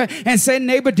neighbor and say,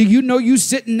 neighbor, do you know you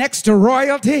sitting next to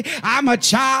royalty? I'm a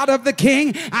child of the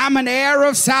King. I'm an heir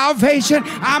of salvation.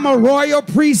 I'm a royal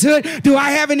priesthood. Do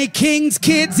I have any king's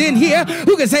kids in here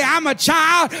who can say I'm a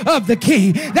child of the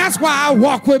King? That's why I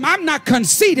walk with him. I'm not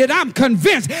conceited. I'm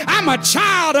convinced I'm a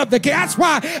child of the King. That's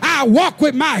why I walk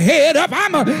with my head up.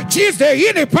 Is there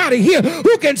anybody here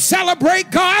who can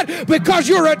celebrate God because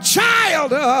you're a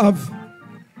child of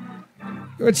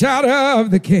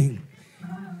the King?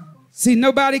 See,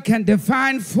 nobody can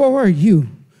define for you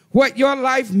what your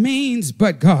life means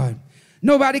but God.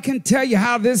 Nobody can tell you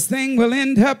how this thing will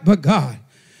end up but God.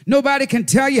 Nobody can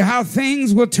tell you how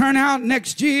things will turn out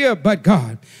next year but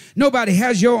God. Nobody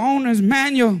has your owner's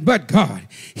manual but God.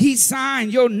 He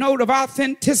signed your note of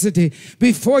authenticity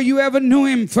before you ever knew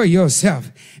him for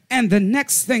yourself. And the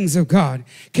next things of God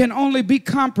can only be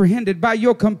comprehended by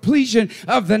your completion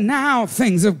of the now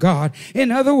things of God. In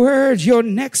other words, your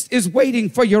next is waiting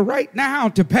for your right now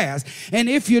to pass. And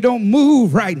if you don't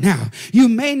move right now, you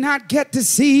may not get to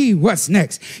see what's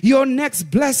next. Your next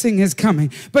blessing is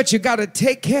coming, but you got to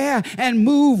take care and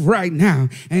move right now.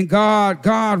 And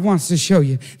God wants to show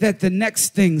you that the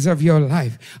next things of your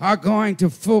life are going to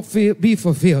be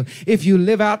fulfilled if you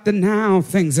live out the now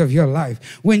things of your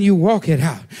life. When you walk it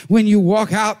out, when you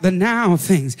walk out the now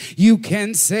things, you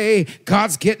can say,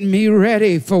 God's getting me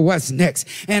ready for what's next.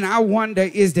 And I wonder,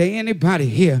 is there anybody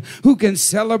here who can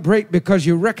celebrate because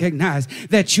you recognize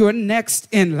that you're next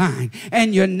in line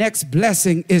and your next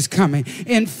blessing is coming?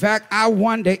 In fact, I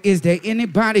wonder, is there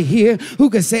anybody here who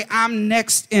can say, I'm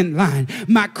next in line?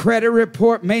 My credit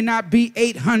report may not be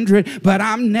 800, but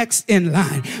I'm next in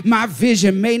line. My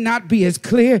vision may not be as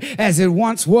clear as it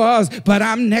once was, but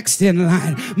I'm next in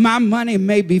line. My money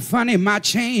may be funny, my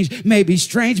change may be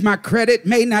strange, my credit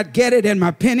may not get it, and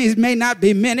my pennies may not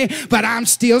be many, but I'm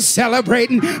still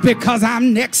celebrating because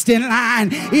I'm next in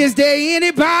line. Is there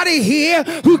anybody here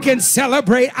who can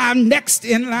celebrate I'm next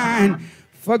in line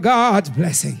for God's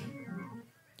blessing?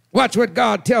 Watch what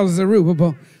God tells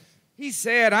Zerubbabel. He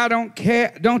said, I don't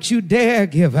care, don't you dare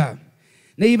give up.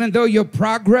 Now, even though your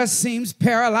progress seems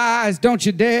paralyzed, don't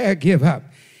you dare give up.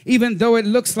 Even though it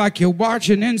looks like you're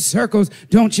marching in circles,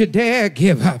 don't you dare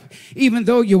give up. Even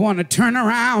though you want to turn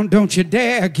around, don't you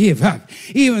dare give up.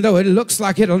 Even though it looks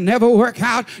like it'll never work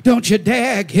out, don't you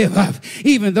dare give up.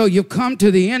 Even though you've come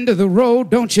to the end of the road,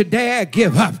 don't you dare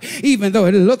give up. Even though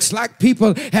it looks like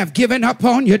people have given up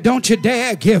on you, don't you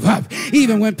dare give up.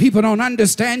 Even when people don't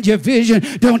understand your vision,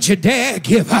 don't you dare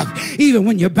give up. Even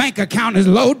when your bank account is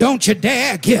low, don't you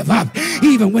dare give up.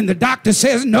 Even when the doctor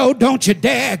says no, don't you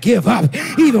dare give up.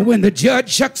 Even when the judge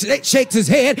shakes his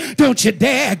head, don't you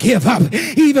dare give up.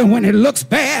 Even when it looks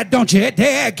bad, don't you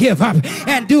dare give up.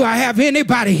 And do I have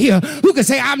anybody here who can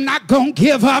say, I'm not going to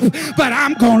give up, but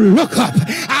I'm going to look up.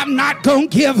 I'm not going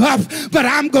to give up, but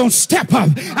I'm going to step up.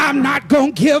 I'm not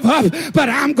going to give up, but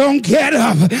I'm going to get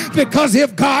up. Because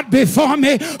if God before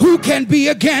me, who can be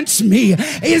against me?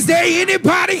 Is there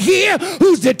anybody here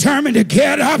who's determined to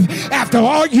get up? After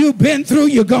all you've been through,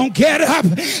 you're going to get up.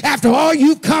 After all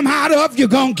you've come out of, you're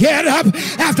going to get up.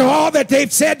 After all that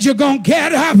they've said, you're going to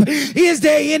get up. Is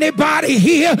there anybody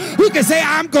here who can say,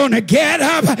 I'm going to get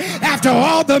up? After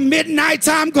all the midnights,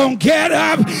 I'm going to get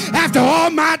up. After all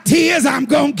my tears, I'm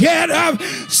going to get up.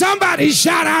 Somebody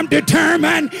shout, I'm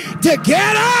determined to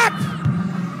get up.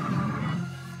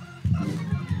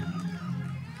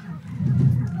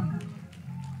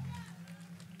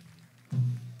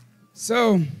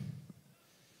 So,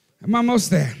 I'm almost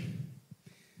there.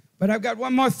 But I've got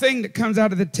one more thing that comes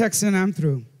out of the text and I'm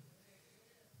through.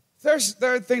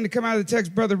 Third thing to come out of the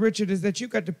text, Brother Richard, is that you've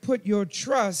got to put your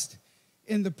trust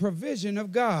in the provision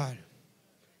of God.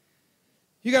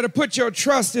 You got to put your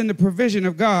trust in the provision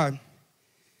of God.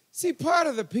 See, part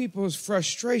of the people's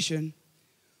frustration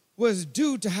was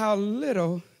due to how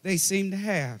little they seemed to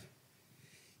have.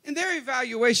 In their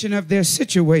evaluation of their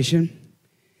situation,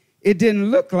 it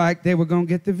didn't look like they were going to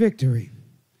get the victory.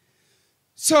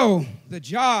 So the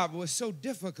job was so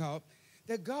difficult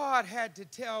that God had to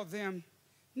tell them,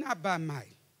 not by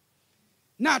might,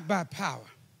 not by power,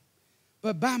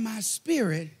 but by my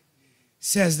spirit,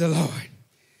 says the Lord.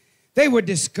 They were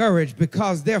discouraged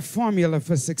because their formula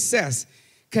for success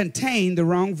contained the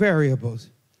wrong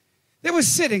variables. They were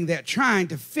sitting there trying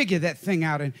to figure that thing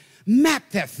out and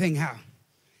map that thing out.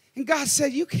 And God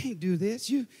said, you can't do this.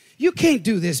 You can't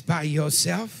do this by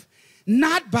yourself.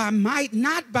 Not by might,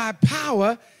 not by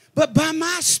power, but by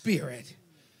my spirit.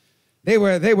 They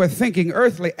were thinking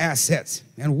earthly assets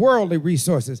and worldly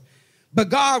resources. But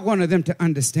God wanted them to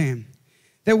understand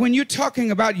that when you're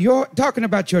talking about your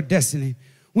destiny,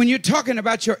 when you're talking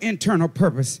about your internal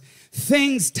purpose,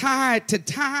 things tied to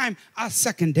time are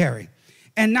secondary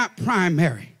and not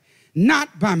primary.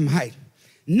 Not by might,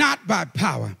 not by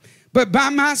power, but by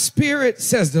my spirit,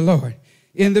 says the Lord.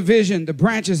 In the vision, the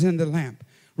branches in the lamp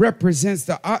represent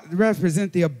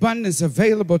the abundance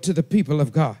available to the people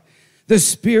of God. The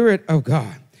Spirit of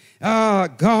God.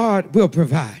 God will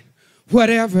provide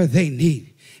whatever they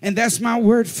need. And that's my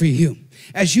word for you.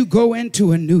 As you go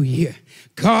into a new year,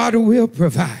 God will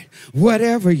provide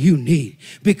whatever you need,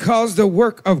 because the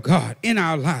work of God in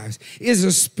our lives is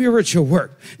a spiritual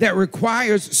work that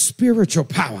requires spiritual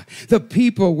power. The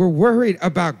people were worried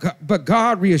about God, but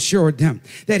God reassured them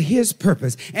that his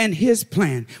purpose and his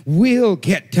plan will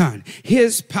get done.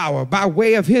 His power, by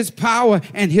way of his power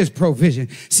and his provision.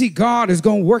 See, God is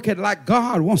going to work it like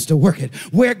God wants to work it,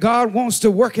 where God wants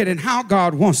to work it and how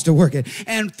God wants to work it,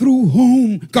 and through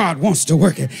whom God wants to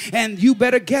work it. And you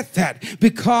better get that,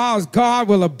 because God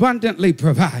will abundantly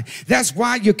provide. That's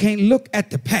why you can't look at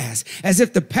the past as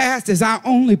if the past is our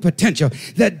only potential.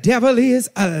 The devil is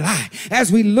a lie.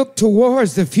 As we look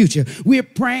towards the future, we're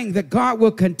praying that God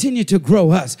will continue to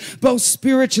grow us, both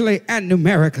spiritually and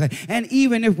numerically. And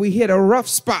even if we hit a rough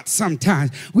spot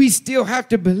sometimes, we still have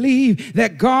to believe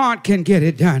that God can get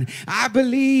it done. I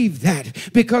believe that,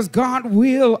 because God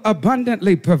will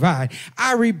abundantly provide.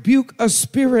 I rebuke a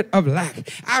spirit of lack.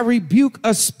 I rebuke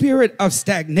a spirit of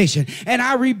stagnation, and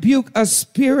I rebuke a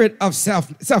spirit of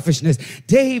selfishness.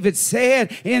 David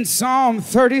said in Psalm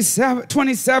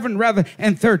 27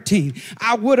 and 13,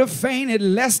 I would have fainted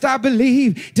lest I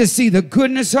believed to see the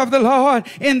goodness of the Lord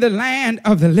in the land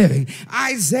of the living.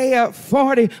 Isaiah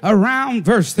 40 around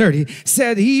verse 30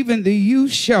 said, even the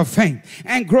youth shall faint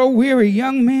and grow weary,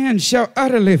 young men shall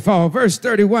utterly fall. Verse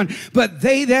 31, but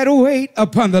they that wait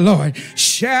upon the Lord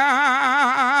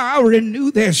shall shall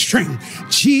renew their strength.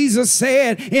 Jesus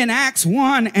said in Acts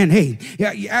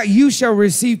 1:8, you shall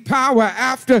receive power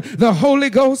after the Holy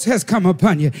Ghost has come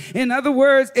upon you. In other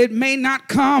words, it may not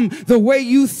come the way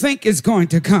you think it's going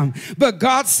to come, but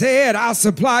God said, I'll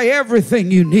supply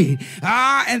everything you need.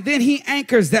 And then he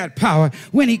anchors that power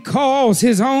when he calls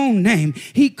his own name.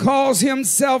 He calls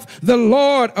himself the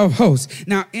Lord of hosts.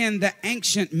 Now, in the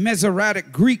ancient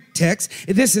Masoretic Greek text,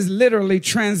 this is literally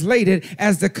translated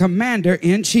as the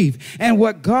commander-in-chief. And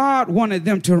what God wanted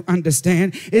them to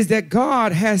understand is that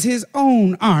God has his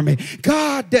own army.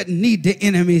 God doesn't need the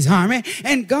enemy's army,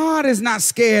 and God is not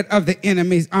scared of the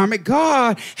enemy's army.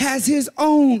 God has his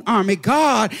own army.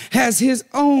 God has his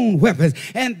own weapons.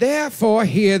 And therefore,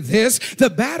 hear this, the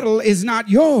battle is not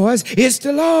yours, it's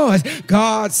the Lord's.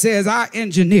 God says, I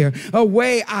engineer a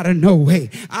way out of no way.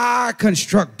 I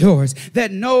construct doors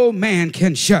that no man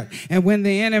can shut. And when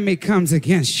the enemy comes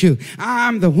against you,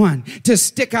 I'm the one to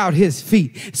stick out his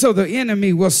feet so the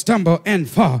enemy will stumble and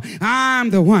fall. I'm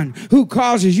the one who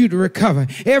causes you to recover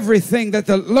everything that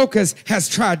the locust has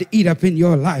tried to eat up in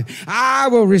your life. I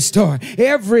will restore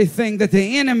everything that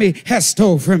the enemy has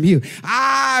stole from you.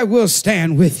 I will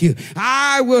stand with you.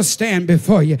 I will stand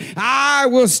before you. I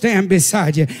will stand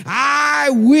beside you. I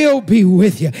will be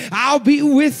with you. I'll be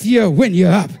with you when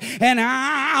you're up, and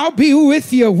I'll be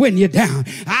with you when you're down.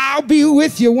 I'll be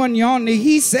with you when you're on the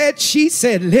he said, she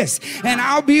said list, and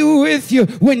I'll be with you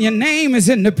when your name is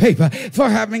in the paper for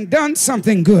having done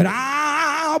something good.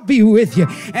 I'll be with you.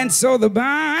 And so the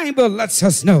Bible lets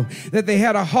us know that they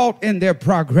had a halt in their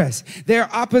progress.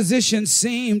 Their opposition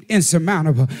seemed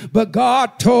insurmountable, but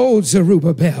God told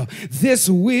Zerubbabel, this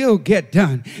will get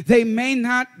done. They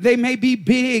may be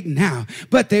big now,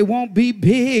 but they won't be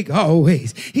big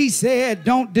always. He said,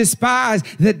 don't despise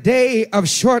the day of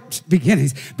short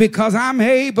beginnings, because I'm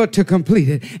able to complete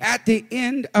it at the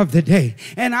end of the day.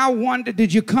 And I wonder,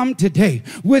 did you come today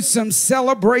with some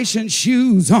celebration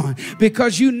shoes on?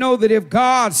 Because you know that if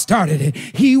God started it,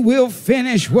 he will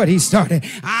finish what he started.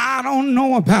 I don't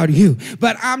know about you,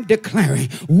 but I'm declaring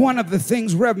one of the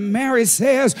things Reverend Mary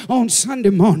says on Sunday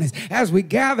mornings as we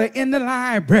gather in the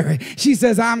library. She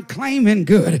says, I'm claiming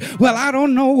good. Well, I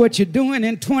don't know what you're doing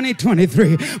in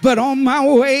 2023, but on my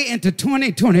way into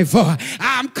 2024,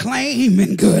 I'm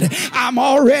claiming good. I'm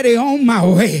already on my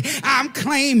way. I'm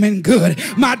claiming good.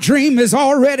 My dream is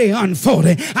already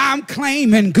unfolding. I'm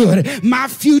claiming good. My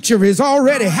future is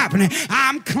already happening.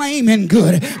 I'm claiming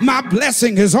good. My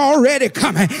blessing is already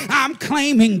coming. I'm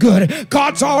claiming good.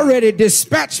 God's already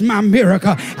dispatched my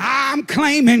miracle. I'm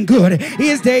claiming good.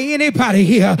 Is there anybody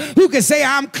here who can say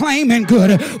I'm claiming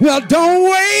good? Well,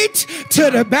 don't wait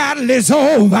till the battle is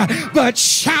over, but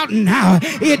shout now.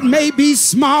 It may be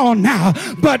small now,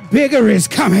 but bigger is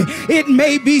coming. It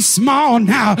may be small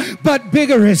now, but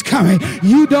bigger is coming.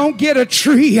 You don't get a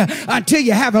tree until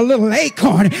you have a little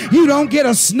acorn. You don't get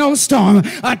a snowstorm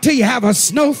until you have a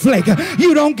snowflake.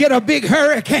 You don't get a big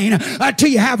hurricane until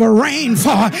you have a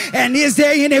rainfall. And is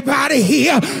there anybody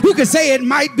here who can say it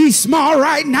might be small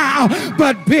right now,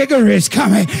 but bigger is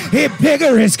coming?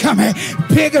 Bigger is coming.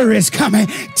 Bigger is coming.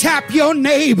 Tap your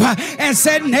neighbor and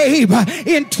say, neighbor,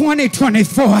 in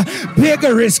 2024,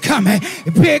 bigger is coming.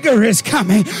 Bigger is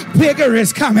coming. Bigger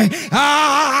is coming.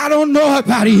 I don't know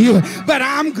about you, but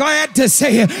I'm glad to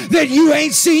say that you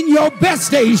ain't seen your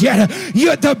best days yet.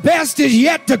 The best is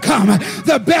yet to come.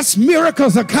 The best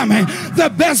miracles are coming.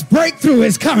 The best breakthrough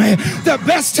is coming. The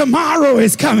best tomorrow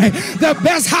is coming. The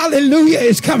best hallelujah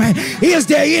is coming. Is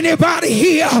there anybody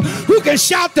here who can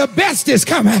shout the best is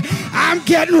coming? I'm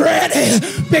getting ready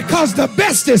because the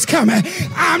best is coming.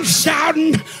 I'm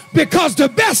shouting because the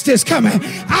best is coming.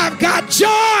 I've got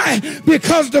joy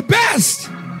because the best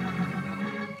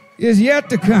is yet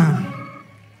to come.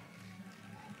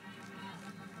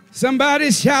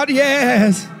 Somebody shout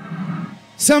yes.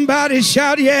 Somebody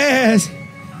shout yes.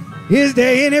 Is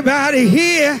there anybody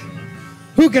here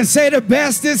who can say the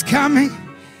best is coming?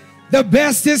 The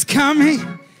best is coming.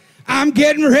 I'm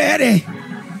getting ready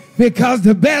because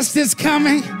the best is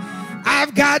coming.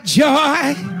 I've got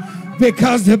joy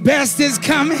because the best is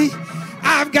coming.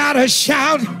 I've got a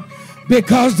shout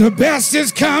because the best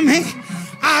is coming.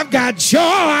 I've got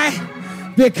joy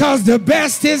because the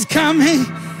best is coming.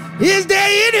 Is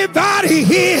there anybody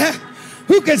here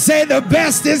who can say the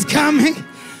best is coming?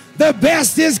 The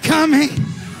best is coming.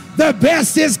 The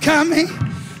best is coming.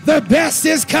 The best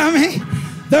is coming.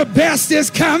 The best is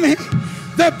coming.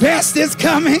 The best is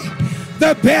coming.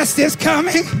 The best is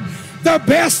coming. The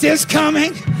best is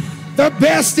coming. The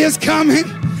best is coming.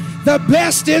 The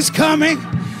best is coming.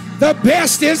 The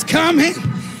best is coming.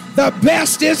 The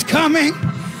best is coming.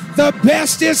 The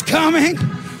best is coming.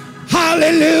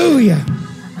 Hallelujah.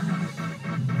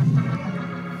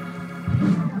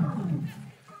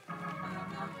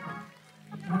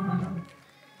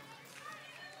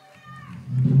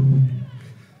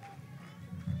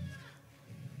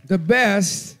 The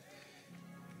best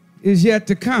is yet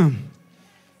to come.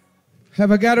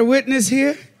 Have I got a witness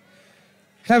here?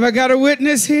 Have I got a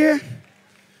witness here?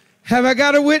 Have I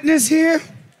got a witness here?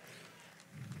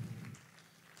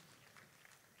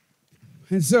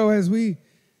 And so as we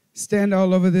stand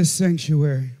all over this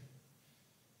sanctuary,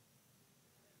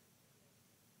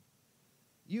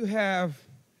 you have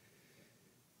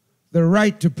the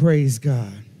right to praise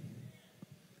God,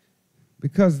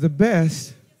 because the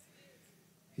best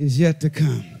is yet to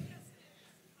come.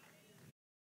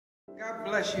 God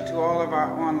bless you to all of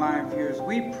our online viewers.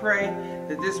 We pray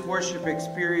that this worship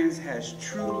experience has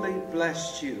truly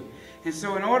blessed you. And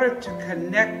so in order to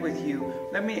connect with you,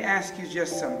 let me ask you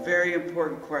just some very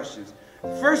important questions.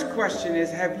 The first question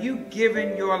is, have you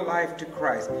given your life to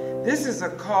Christ? This is a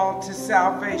call to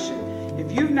salvation.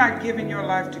 If you've not given your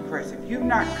life to Christ, if you've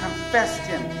not confessed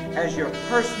Him as your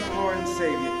personal Lord and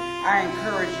Savior, I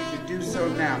encourage you to do so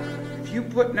now. If you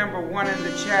put number 1 in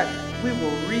the chat, we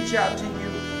will reach out to you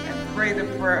and pray the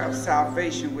prayer of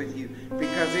salvation with you,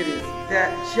 because it is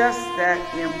just that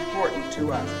important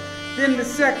to us. Then the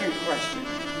second question,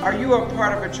 are you a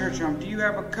part of a church home? Do you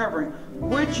have a covering?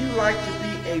 Would you like to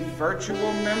be a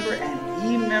virtual member,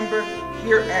 an e-member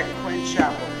here at Quinn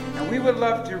Chapel? And we would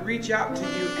love to reach out to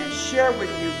you and share with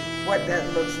you what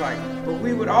that looks like. But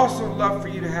we would also love for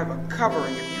you to have a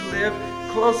covering. If you live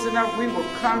close enough, we will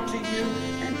come to you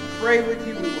and pray with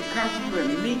you. We will come to you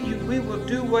and meet you. We will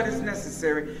do what is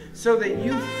necessary so that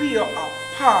you feel a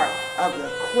part of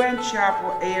the Quinn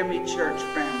Chapel AME Church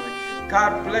family.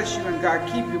 God bless you and God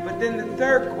keep you. But then the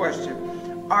third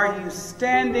question, are you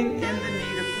standing in the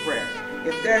need of prayer?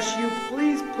 If that's you,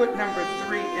 please put number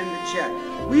 3 in the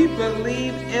chat. We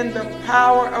believe in the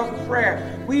power of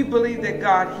prayer. We believe that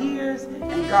God hears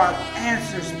and God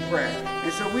answers prayer.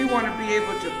 And so we want to be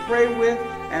able to pray with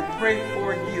and pray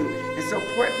for you. And so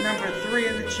put number 3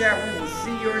 in the chat. We will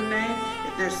see your name.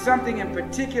 If there's something in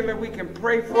particular we can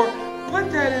pray for, put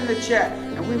that in the chat.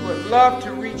 And we would love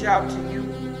to reach out to you.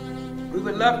 We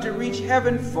would love to reach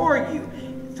heaven for you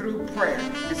through prayer.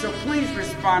 And so please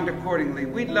respond accordingly.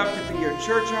 We'd love to be your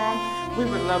church home. We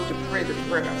would love to pray the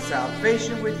prayer of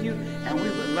salvation with you, and we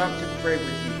would love to pray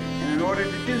with you. And in order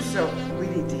to do so, we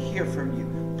need to hear from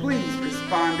you. Please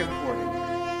respond accordingly.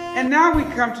 And now we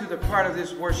come to the part of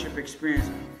this worship experience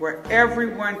where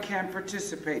everyone can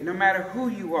participate, no matter who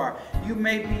you are. You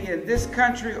may be in this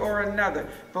country or another,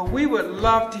 but we would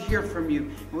love to hear from you.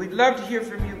 And we'd love to hear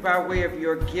from you by way of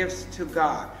your gifts to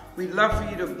God. We'd love for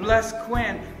you to bless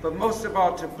Quinn, but most of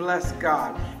all to bless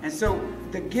God. And so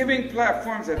the giving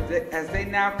platforms, as they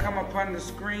now come upon the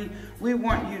screen, we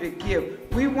want you to give.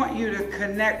 We want you to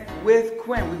connect with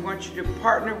Quinn. We want you to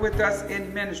partner with us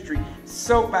in ministry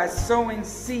by sowing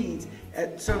seeds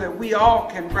so that we all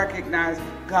can recognize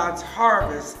God's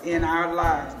harvest in our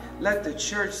lives. Let the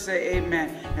church say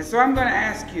amen. And so I'm going to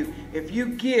ask you, if you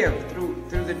give through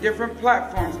the different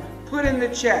platforms, put in the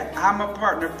chat, I'm a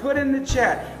partner. Put in the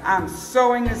chat, I'm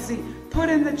sowing a seed. Put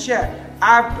in the chat,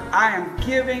 I am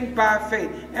giving by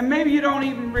faith. And maybe you don't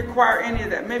even require any of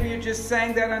that. Maybe you're just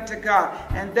saying that unto God,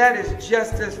 and that is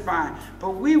just as fine.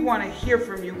 But we want to hear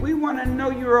from you. We want to know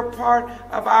you're a part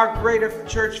of our greater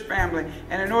church family.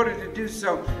 And in order to do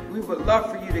so, we would love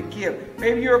for you to give.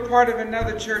 Maybe you're a part of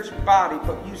another church body,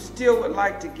 but you still would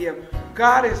like to give.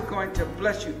 God is going to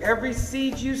bless you. Every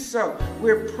seed you sow,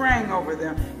 we're praying over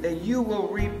them that you will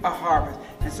reap a harvest.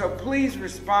 And so please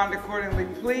respond accordingly.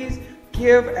 Please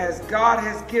give as God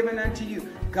has given unto you.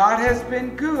 God has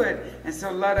been good, and so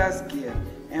let us give.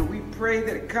 And we pray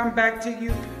that it come back to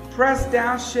you, pressed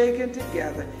down, shaken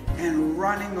together, and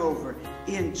running over.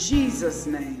 In Jesus'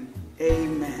 name,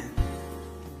 amen.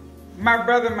 My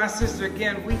brother, my sister,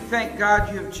 again, we thank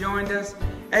God you have joined us.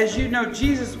 As you know,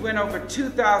 Jesus went over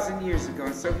 2,000 years ago,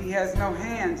 and so he has no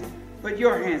hands but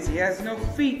your hands. He has no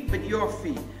feet but your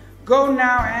feet. Go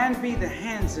now and be the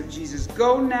hands of Jesus.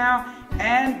 Go now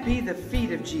and be the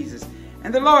feet of Jesus.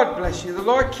 And the Lord bless you. The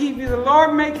Lord keep you. The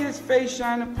Lord make his face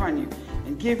shine upon you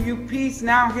and give you peace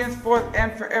now, henceforth,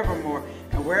 and forevermore.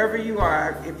 And wherever you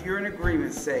are, if you're in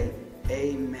agreement, say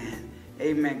amen.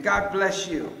 Amen. God bless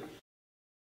you.